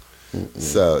fuck.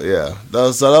 So, yeah.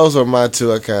 Those were my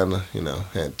two. I kind of, you know,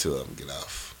 had two of them get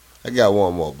off. I got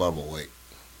one more, but I'm going to wait.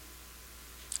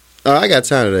 Oh, I got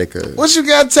time today, cuz. What you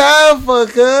got time for,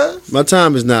 cuz? My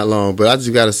time is not long, but I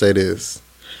just got to say this.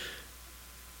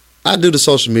 I do the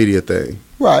social media thing.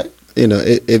 Right. You know,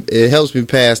 it helps me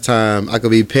pass time. I can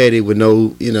be petty with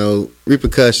no,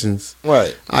 repercussions.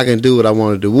 Right. I can do what I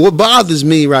want to do. What bothers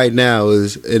me right now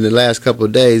is, in the last couple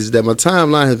of days, is that my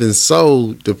timeline has been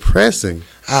so depressing.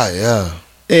 Ah, yeah.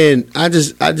 And I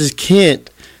just can't.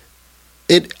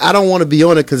 I don't want to be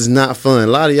on it because it's not fun. A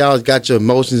lot of y'all got your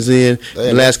emotions in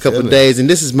the last couple of days, and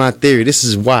this is my theory. This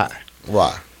is why.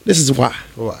 Why? This is why.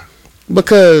 Why?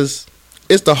 Because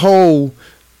it's the whole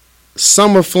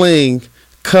summer fling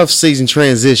cuff season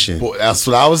transition. Boy, that's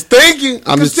what I was thinking.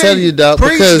 I'm just telling you, Doc.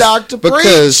 Preach, because, doctor,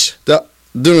 because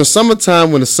during the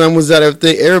summertime when the sun was out,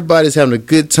 everybody's having a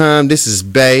good time. This is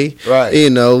Bay, right?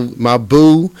 My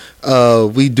boo.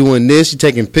 We doing this. You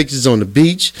taking pictures on the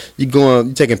beach. You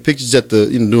taking pictures at the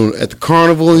doing at the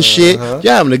carnival and shit.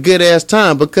 You're having a good ass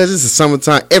time because it's the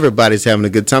summertime. Everybody's having a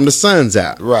good time. The sun's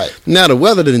out. Right. Now the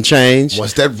weather didn't change.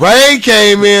 Once that rain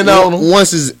came in on them.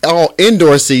 Once it's all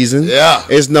indoor season. Yeah.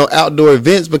 It's no outdoor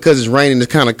events because it's raining. It's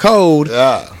kind of cold.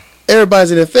 Yeah.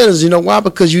 Everybody's in their feelings. You know why?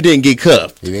 Because you didn't get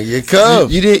cuffed. You didn't get cuffed.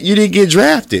 You didn't get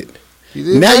drafted.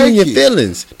 Now you're in your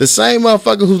feelings. The same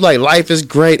motherfucker who's like, life is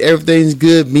great, everything's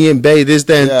good, me and Bay, this,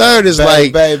 that, and third is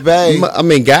like, I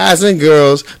mean, guys and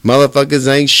girls, motherfuckers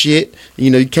ain't shit.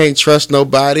 You can't trust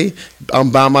nobody. I'm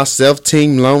by myself,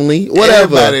 team lonely,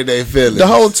 whatever. Everybody they feelings. The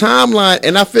whole timeline,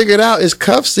 and I figured out it's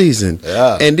cuff season.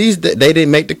 Yeah. And they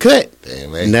didn't make the cut.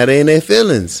 Now they in their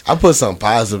feelings. I put something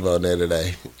positive on there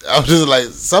today. I was just like,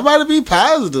 somebody be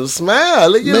positive,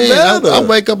 smile, look at better. I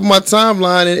wake up on my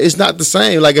timeline and it's not the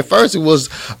same. Like at first it was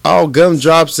all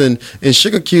gumdrops and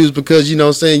sugar cubes because you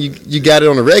got it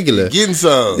on a regular. Getting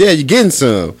some. Yeah, you're getting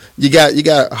some. You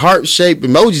got heart shaped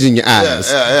emojis in your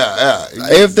eyes. Yeah.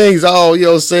 Everything's all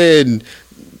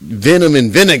venom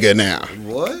and vinegar now.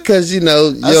 What? Because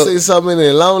I see so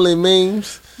many lonely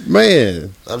memes.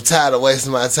 Man, I'm tired of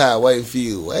wasting my time waiting for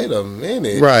you. Wait a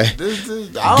minute. Right.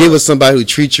 Give us somebody who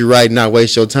treats you right, not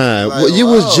waste your time. Like, you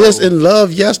was just in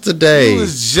love yesterday. You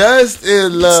was just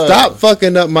in love. Stop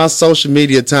fucking up my social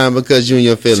media time because you and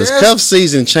your feelings. Cuff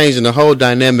season changing the whole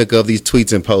dynamic of these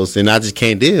tweets and posts, and I just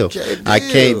can't deal. I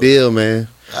can't deal, man.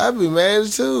 I'd be mad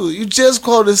too. You just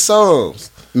quoted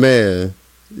songs. Man.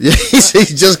 He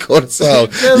just quoted a song.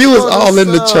 You was all in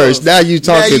the church. Now you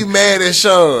talking. Now you mad at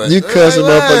Sean. You cussing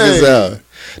motherfuckers out.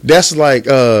 That's like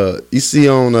you see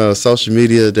on social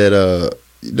media that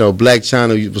Black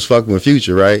China was fucking with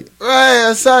Future, right? Right.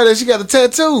 I saw that. She got a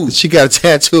tattoo. She got a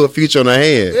tattoo of Future on her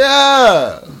hand.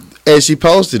 Yeah. And she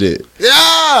posted it.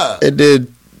 Yeah. And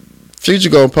then Future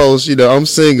gonna post, I'm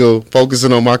single,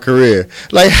 focusing on my career.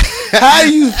 Like, how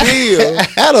you feel?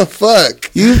 How the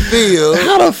fuck you feel?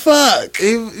 How the fuck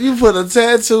you put a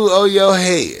tattoo on your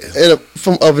head and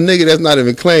of a nigga that's not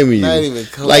even claiming you? Not even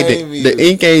claiming you. The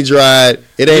ink ain't dried.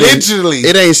 It ain't literally.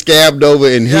 It ain't scabbed over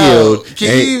and healed.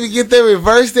 Can you even get that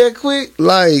reversed that quick?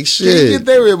 Like shit. Can you get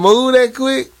that removed that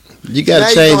quick? You gotta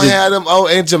now change you gonna have them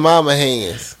Aunt Jemima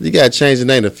hands. You gotta change the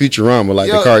name to Futurama, like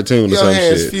the cartoon or some shit.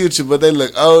 Your hands Future, but they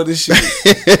look old as shit.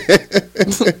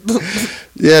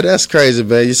 Yeah, that's crazy,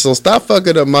 man. So stop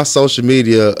fucking up my social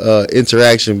media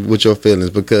interaction with your feelings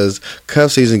because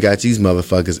cuff season got these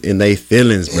motherfuckers in their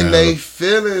feelings, bro. In their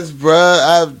feelings, bro.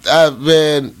 I've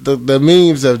been the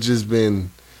memes have just been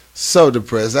so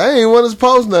depressed. I ain't want to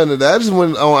post none of that. I just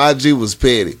went on IG was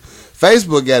petty.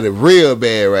 Facebook got it real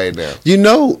bad right now.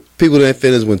 People in their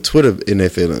feelings when Twitter in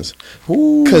their feelings.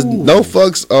 Because no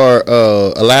fucks are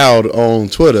allowed on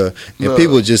Twitter. And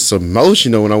people just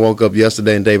emotional when I woke up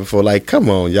yesterday and the day before. Like, come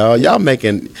on, y'all. Y'all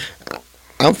making...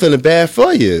 I'm feeling bad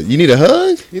for you. You need a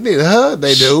hug? You need a hug?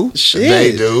 They do. Shit.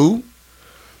 They do.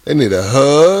 They need a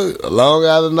hug, a Long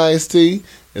Island iced tea,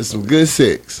 and some good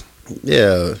sex.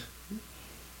 Yeah.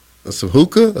 Some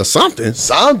hookah or something.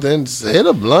 Something. Hit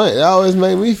a blunt. It always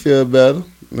make me feel better.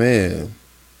 Man.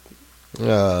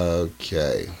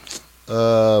 Okay.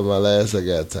 My last I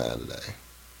got time today.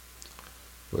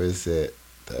 Where's that?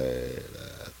 Third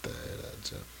eye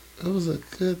joke. It was a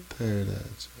good third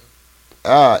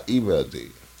eye joke. Email D.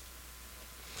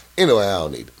 Anyway, I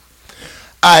don't need it.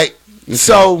 Alright,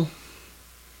 so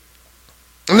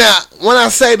now when I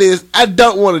say this, I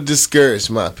don't want to discourage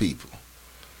my people.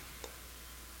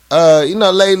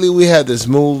 Lately we had this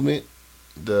movement,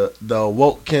 the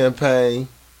woke campaign,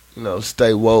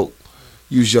 stay woke.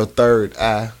 Use your third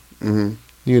eye.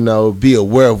 Mm-hmm. Be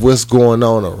aware of what's going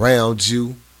on around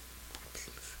you.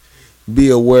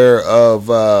 Be aware of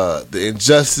the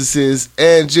injustices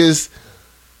and just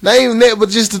not even that, but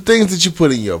just the things that you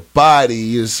put in your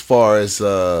body as far as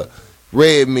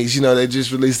red meats. They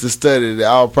just released a study that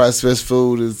all processed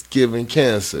food is giving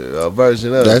cancer, a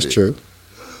version of it. That's true.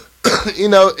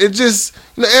 it just,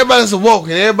 everybody's awoke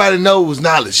and everybody knows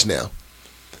knowledge now.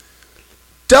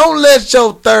 Don't let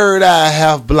your third eye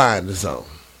have blinders on.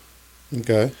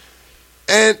 Okay.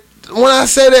 And when I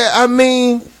say that, I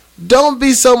mean, don't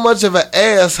be so much of an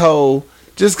asshole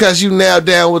just because you now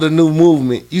down with a new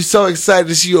movement. You so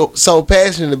excited, you so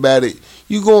passionate about it.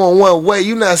 You going one way.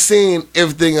 You're not seeing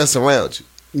everything else around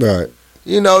you. Right.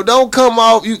 Don't come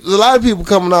off. A lot of people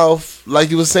coming off, like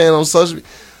you were saying on social media,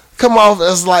 come off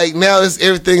as like now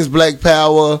everything's Black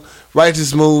Power,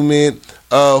 righteous movement.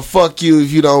 Fuck you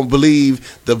if you don't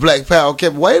believe the Black Power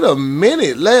camp. Wait a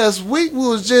minute. Last week we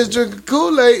was just drinking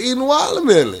Kool-Aid, eating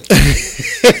watermelon.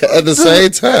 At the same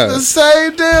time. At the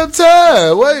same damn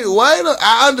time. Wait.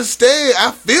 I understand.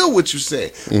 I feel what you're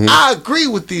saying. Mm-hmm. I agree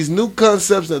with these new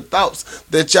concepts and thoughts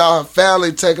that y'all have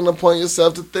finally taken upon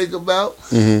yourself to think about.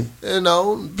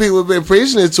 Mm-hmm. People have been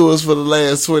preaching it to us for the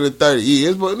last 20, 30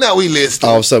 years, but now we listening.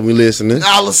 All of a sudden we listening. And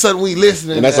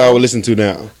that's all we listen to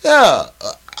now. Yeah.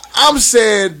 I'm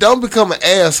saying don't become an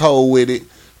asshole with it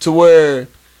to where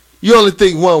you only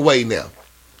think one way now.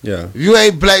 Yeah. If you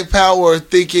ain't Black Power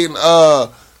thinking, I'm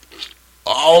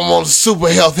on super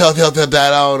health diet, I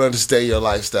don't understand your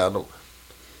lifestyle. No.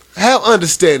 Have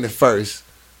understanding first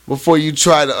before you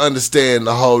try to understand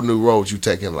the whole new road you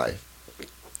take in life.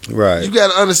 Right. You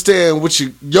got to understand what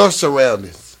your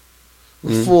surroundings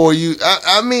before you.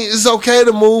 I mean, it's okay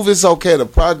to move. It's okay to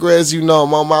progress. I'm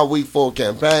on my week 4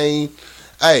 campaign.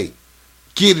 Hey,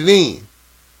 get it in.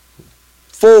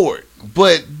 Forward.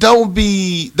 But don't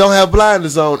have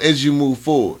blinders on as you move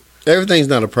forward. Everything's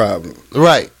not a problem.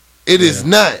 Right. It is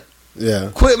not. Yeah.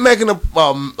 Quit making a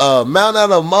mountain out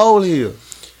of a molehill.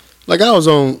 Like I was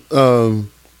on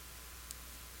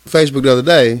Facebook the other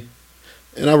day,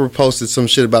 and I reposted some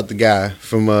shit about the guy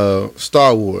from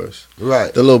Star Wars.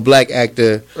 Right. The little black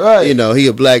actor. Right. He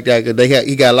a black actor.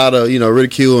 He got a lot of,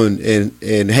 ridicule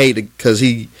and hate because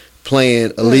he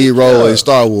playing a lead role in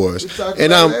Star Wars.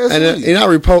 And I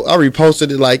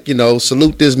reposted it like,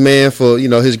 salute this man for,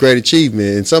 his great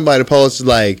achievement. And somebody posted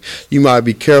like, you might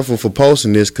be careful for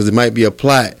posting this because it might be a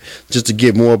plot just to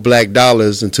get more black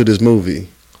dollars into this movie.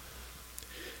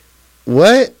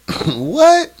 What?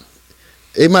 What?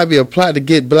 It might be a plot to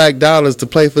get black dollars to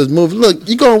play for this movie. Look,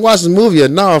 you gonna watch the movie or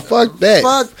no? Fuck that.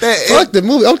 Fuck the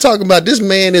movie. I'm talking about this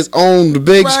man is on the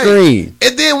big screen.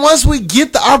 And then once we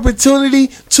get the opportunity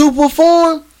to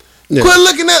perform, quit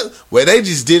looking at, they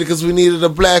just did it because we needed a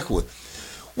black one.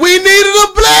 We needed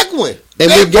a black one. And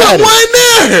they we got one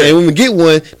there. And when we get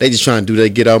one, they just trying to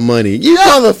get our money. You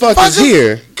motherfuckers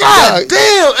here. God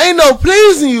damn, ain't no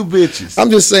pleasing you bitches. I'm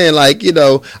just saying,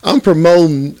 I'm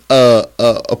promoting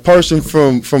a person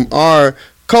from our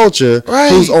culture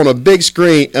who's on a big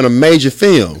screen in a major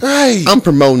film. Right. I'm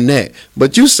promoting that.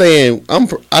 But you saying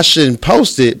I shouldn't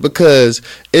post it because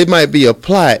it might be a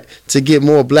plot to get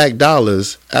more black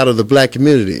dollars out of the black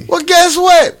community. Well, guess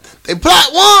what? They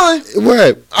plot one.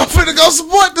 Right. I'm finna go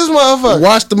support this motherfucker.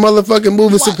 Watch the motherfucking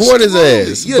movie. Support his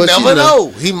ass. You never know.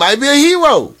 He might be a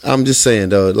hero. I'm just saying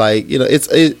though,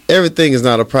 everything is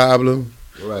not a problem.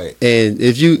 Right. And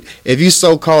if you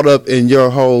so caught up in your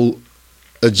whole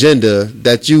agenda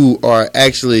that you are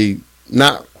actually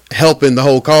not helping the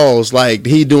whole cause, like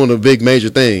he doing a big major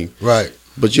thing. Right.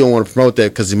 But you don't want to promote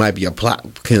that because it might be a plot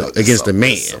against the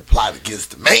man. It's a plot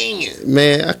against the man.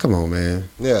 Man, come on, man.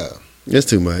 Yeah. It's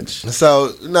too much.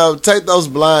 So, take those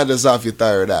blinders off your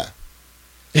third eye.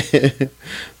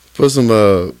 Put some,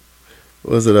 clear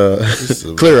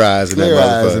eyes in that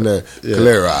motherfucker. Yeah.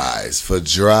 Clear eyes for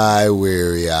dry,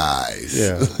 weary eyes.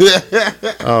 Yeah.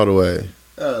 All the way.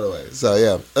 So,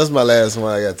 yeah, that's my last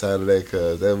one I got time today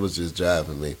because that was just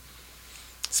driving me.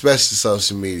 Especially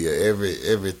social media.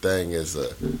 Everything is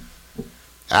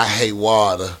I hate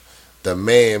water. The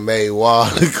man made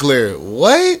water clear.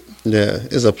 What? Yeah,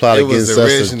 it's a plot against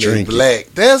us to drink black.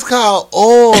 That's called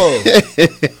oil.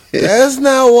 That's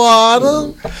not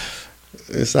water.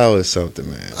 It's always something,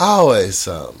 man. Always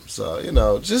something. So,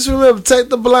 just remember, take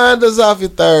the blinders off your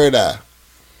third eye.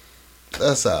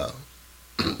 That's all.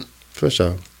 For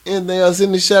sure. Anything else?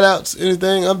 Any shout-outs?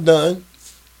 Anything? I'm done.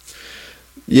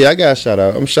 Yeah, I got a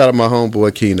shout-out. I'm shout-out my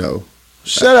homeboy, Keno.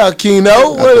 Shout out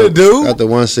Keno. What it do? At the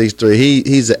 163.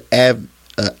 He's an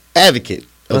advocate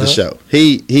of the show.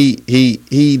 He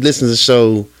listens to the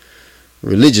show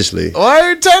religiously. Why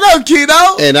you turn up,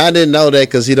 Keno? And I didn't know that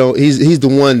because he's the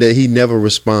one that he never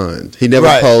responds. He never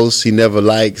posts. He never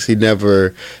likes. He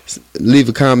never leave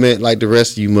a comment like the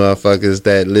rest of you motherfuckers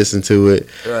that listen to it.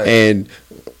 Right. And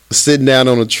sitting down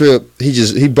on a trip,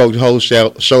 he broke the whole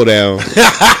show down.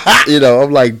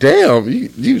 I'm like, damn,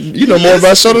 you know more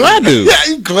about show than I do. Yeah,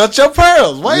 you clutch your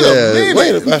pearls. Wait a minute.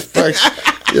 Wait a minute.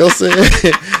 You know what I'm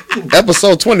saying?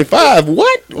 Episode 25.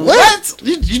 What?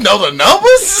 You know the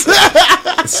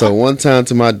numbers? So one time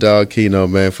to my dog Keno,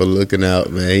 man, for looking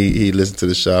out, man. He listened to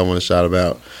the show. I want to shout him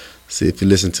out. See if you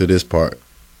listen to this part.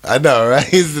 I know, right?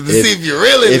 To see if you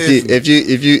really listen.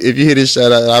 If you hear this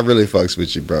shout out, I really fucks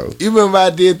with you, bro. You remember I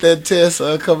did that test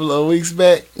a couple of weeks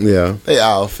back? Yeah. They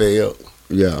all failed.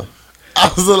 Yeah.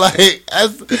 I was like,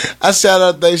 I shout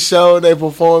out their show, their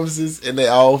performances, and they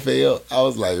all failed. I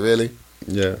was like, really?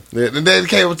 Yeah. And they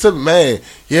came up to me, man.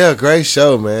 Yeah, great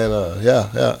show, man.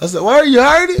 Yeah. I said, why you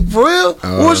heard it for real?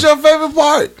 What was your favorite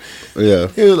part? Yeah.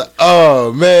 He was like,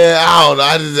 oh man, I don't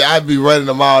know. I'd be running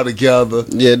them all together.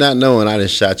 Yeah, not knowing I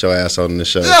just shot your ass on the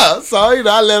show. Yeah, so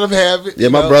I let them have it. Yeah,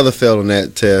 my brother failed on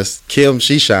that test. Kim,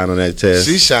 she shined on that test.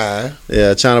 She shine.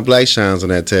 Yeah, China Black shines on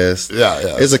that test. Yeah.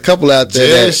 There's a couple out there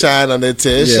Jerry that shine on that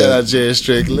test. Yeah. Shout out Jerry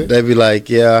Strickland. they be like,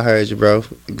 yeah, I heard you, bro.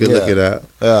 Good looking out.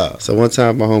 Yeah. So one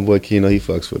time my homeboy Keno, he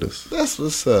fucks with us. That's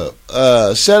what's up.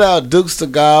 Shout out Dukes to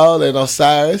Gall and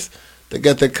Osiris. They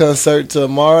got their concert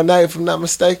tomorrow night, if I'm not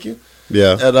mistaken.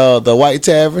 Yeah. At the White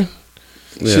Tavern.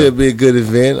 Yeah. Should be a good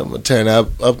event. I'm gonna turn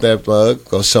up that plug.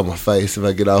 Go show my face if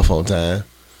I get off on time.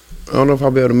 I don't know if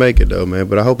I'll be able to make it though, man,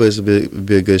 but I hope it'll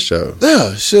be a good show.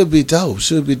 Yeah, should be dope.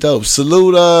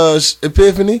 Salute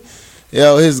Epiphany.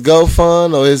 His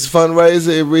GoFund or his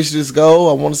fundraiser, it reached its goal.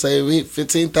 I want to say it hit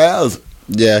 15,000.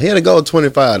 Yeah, he had to go with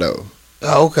 25 though.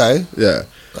 Oh, okay. Yeah.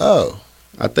 Oh,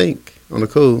 I think on the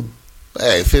cool.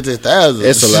 hey, 15,000.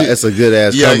 It's a lot. It's a good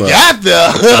ass. You come up. got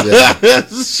there.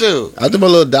 Shoot. I threw my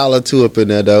little $1 up in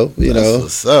there though. You That's know,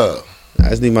 what's up. I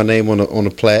just need my name on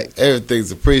the plaque.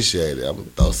 Everything's appreciated. I'm gonna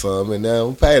throw some in there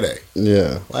on payday.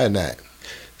 Yeah. Why not?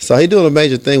 So he doing a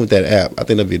major thing with that app. I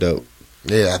think that'd be dope.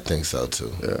 Yeah, I think so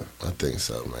too. Yeah. I think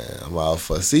so, man. I'm all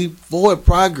for forward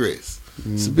progress.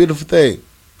 It's a beautiful thing.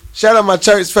 Shout out my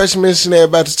church, Freshman Missionary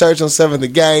Baptist Church on 7th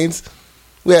and Gaines.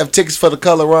 We have tickets for the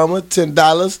Colorama,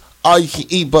 $10, all you can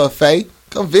eat buffet.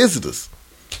 Come visit us.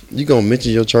 You gonna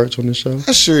mention your church on this show?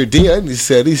 I sure did. I need to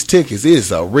sell these tickets. It's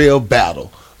a real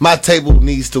battle. My table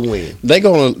needs to win. They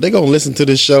gonna listen to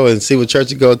this show and see what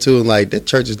church you go to and like that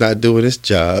church is not doing its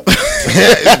job.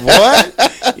 What?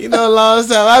 Last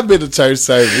time I've been to church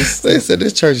service. They said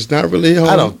this church is not really home.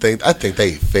 I think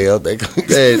they failed. I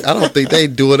don't think they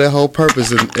doing their whole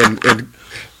purpose and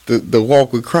the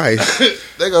walk with Christ.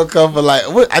 They're gonna come for like,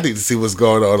 I need to see what's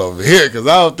going on over here because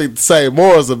I don't think the same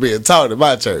morals are being taught in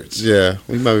my church. Yeah,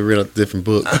 we might be reading a different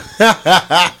book.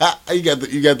 You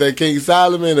got that King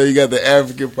Solomon or you got the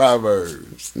African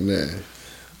Proverbs. Man.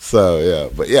 So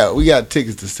yeah, we got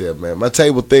tickets to sell, man. My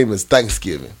table theme is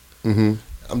Thanksgiving. Mm-hmm.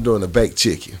 I'm doing a baked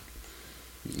chicken.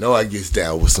 I gets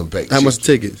down with some baked chicken. How much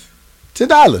tickets?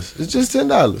 $10. It's just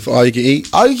 $10 For all you can eat?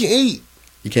 All you can eat.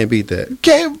 You can't beat that. You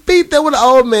can't beat that with an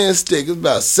old man stick. It's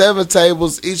about 7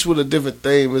 tables, each with a different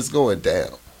theme. It's going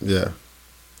down. Yeah.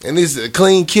 And these are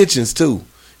clean kitchens too. You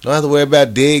don't have to worry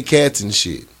about dead cats and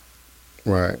shit.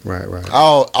 Right.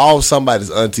 All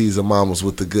somebody's aunties and mamas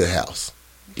with the good house.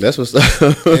 That's what's up.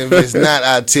 And if it's not,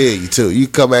 I'll tell you too. You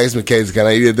come ask me, Casey, can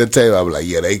I eat at that table? I'll be like,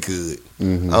 yeah, they could.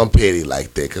 Mm-hmm. I'm petty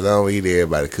like that because I don't eat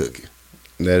everybody cooking.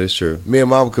 That is true. Me and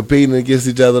mama competing against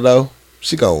each other though.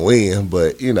 She gonna win,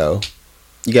 but You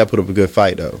gotta put up a good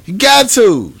fight though. you got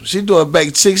to. She doing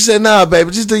baked chicken. She said, nah, baby,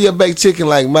 just do your baked chicken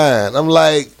like mine. I'm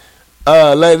like,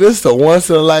 this is a once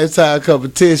in a lifetime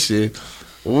competition.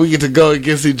 We get to go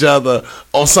against each other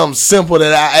on something simple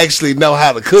that I actually know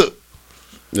how to cook.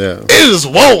 Yeah. It is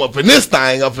warm up in this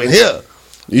thing up in here.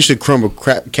 You should crumble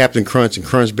Captain Crunch and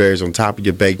Crunch Berries on top of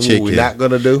your baked chicken. We're not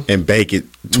gonna do. And bake it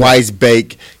twice.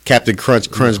 Bake Captain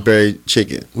Crunch Berry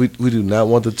chicken. We do not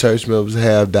want the church members to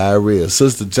have diarrhea.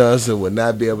 Sister Johnson would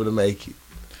not be able to make it.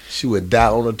 She would die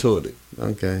on the toilet.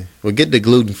 Okay. Well, get the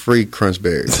gluten-free Crunch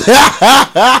Berries.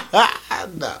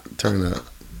 No. Turn up.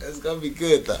 It's gonna be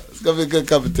good though. It's gonna be a good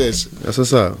competition. That's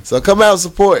what's up. So come out and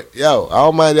support. Yo, I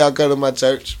don't mind y'all coming to my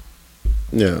church.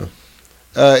 Yeah.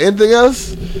 Anything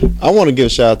else? I want to give a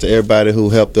shout out to everybody who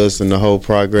helped us in the whole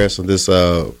progress of this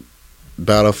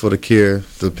battle for the cure,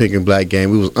 the pink and black game.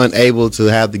 We was unable to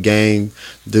have the game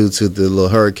due to the little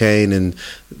hurricane and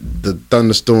the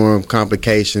thunderstorm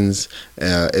complications.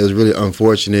 It was really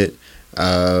unfortunate.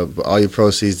 But all your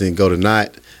proceeds didn't go to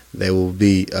naught. They will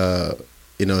be,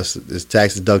 it's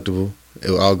tax deductible.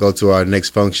 It will all go to our next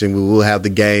function. We will have the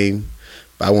game.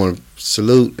 But I want to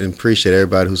salute and appreciate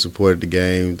everybody who supported the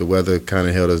game. The weather kind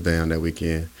of held us down that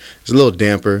weekend. It's a little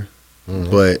damper,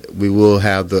 but we will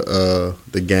have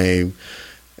the game,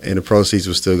 and the proceeds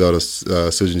will still go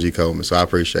to Susan G. Coleman. So I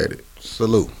appreciate it.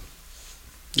 Salute.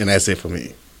 And that's it for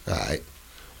me. All right.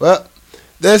 Well,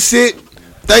 that's it.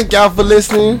 Thank y'all for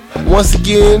listening. Once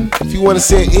again, if you want to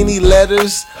send any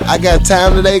letters, I got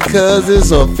time today,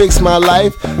 cousins, or fix my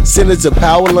life, send it to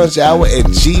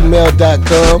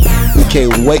powerlunchhour@gmail.com. We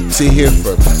can't wait to hear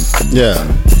from you. Yeah.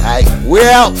 All right, we're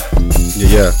out.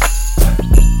 Yeah.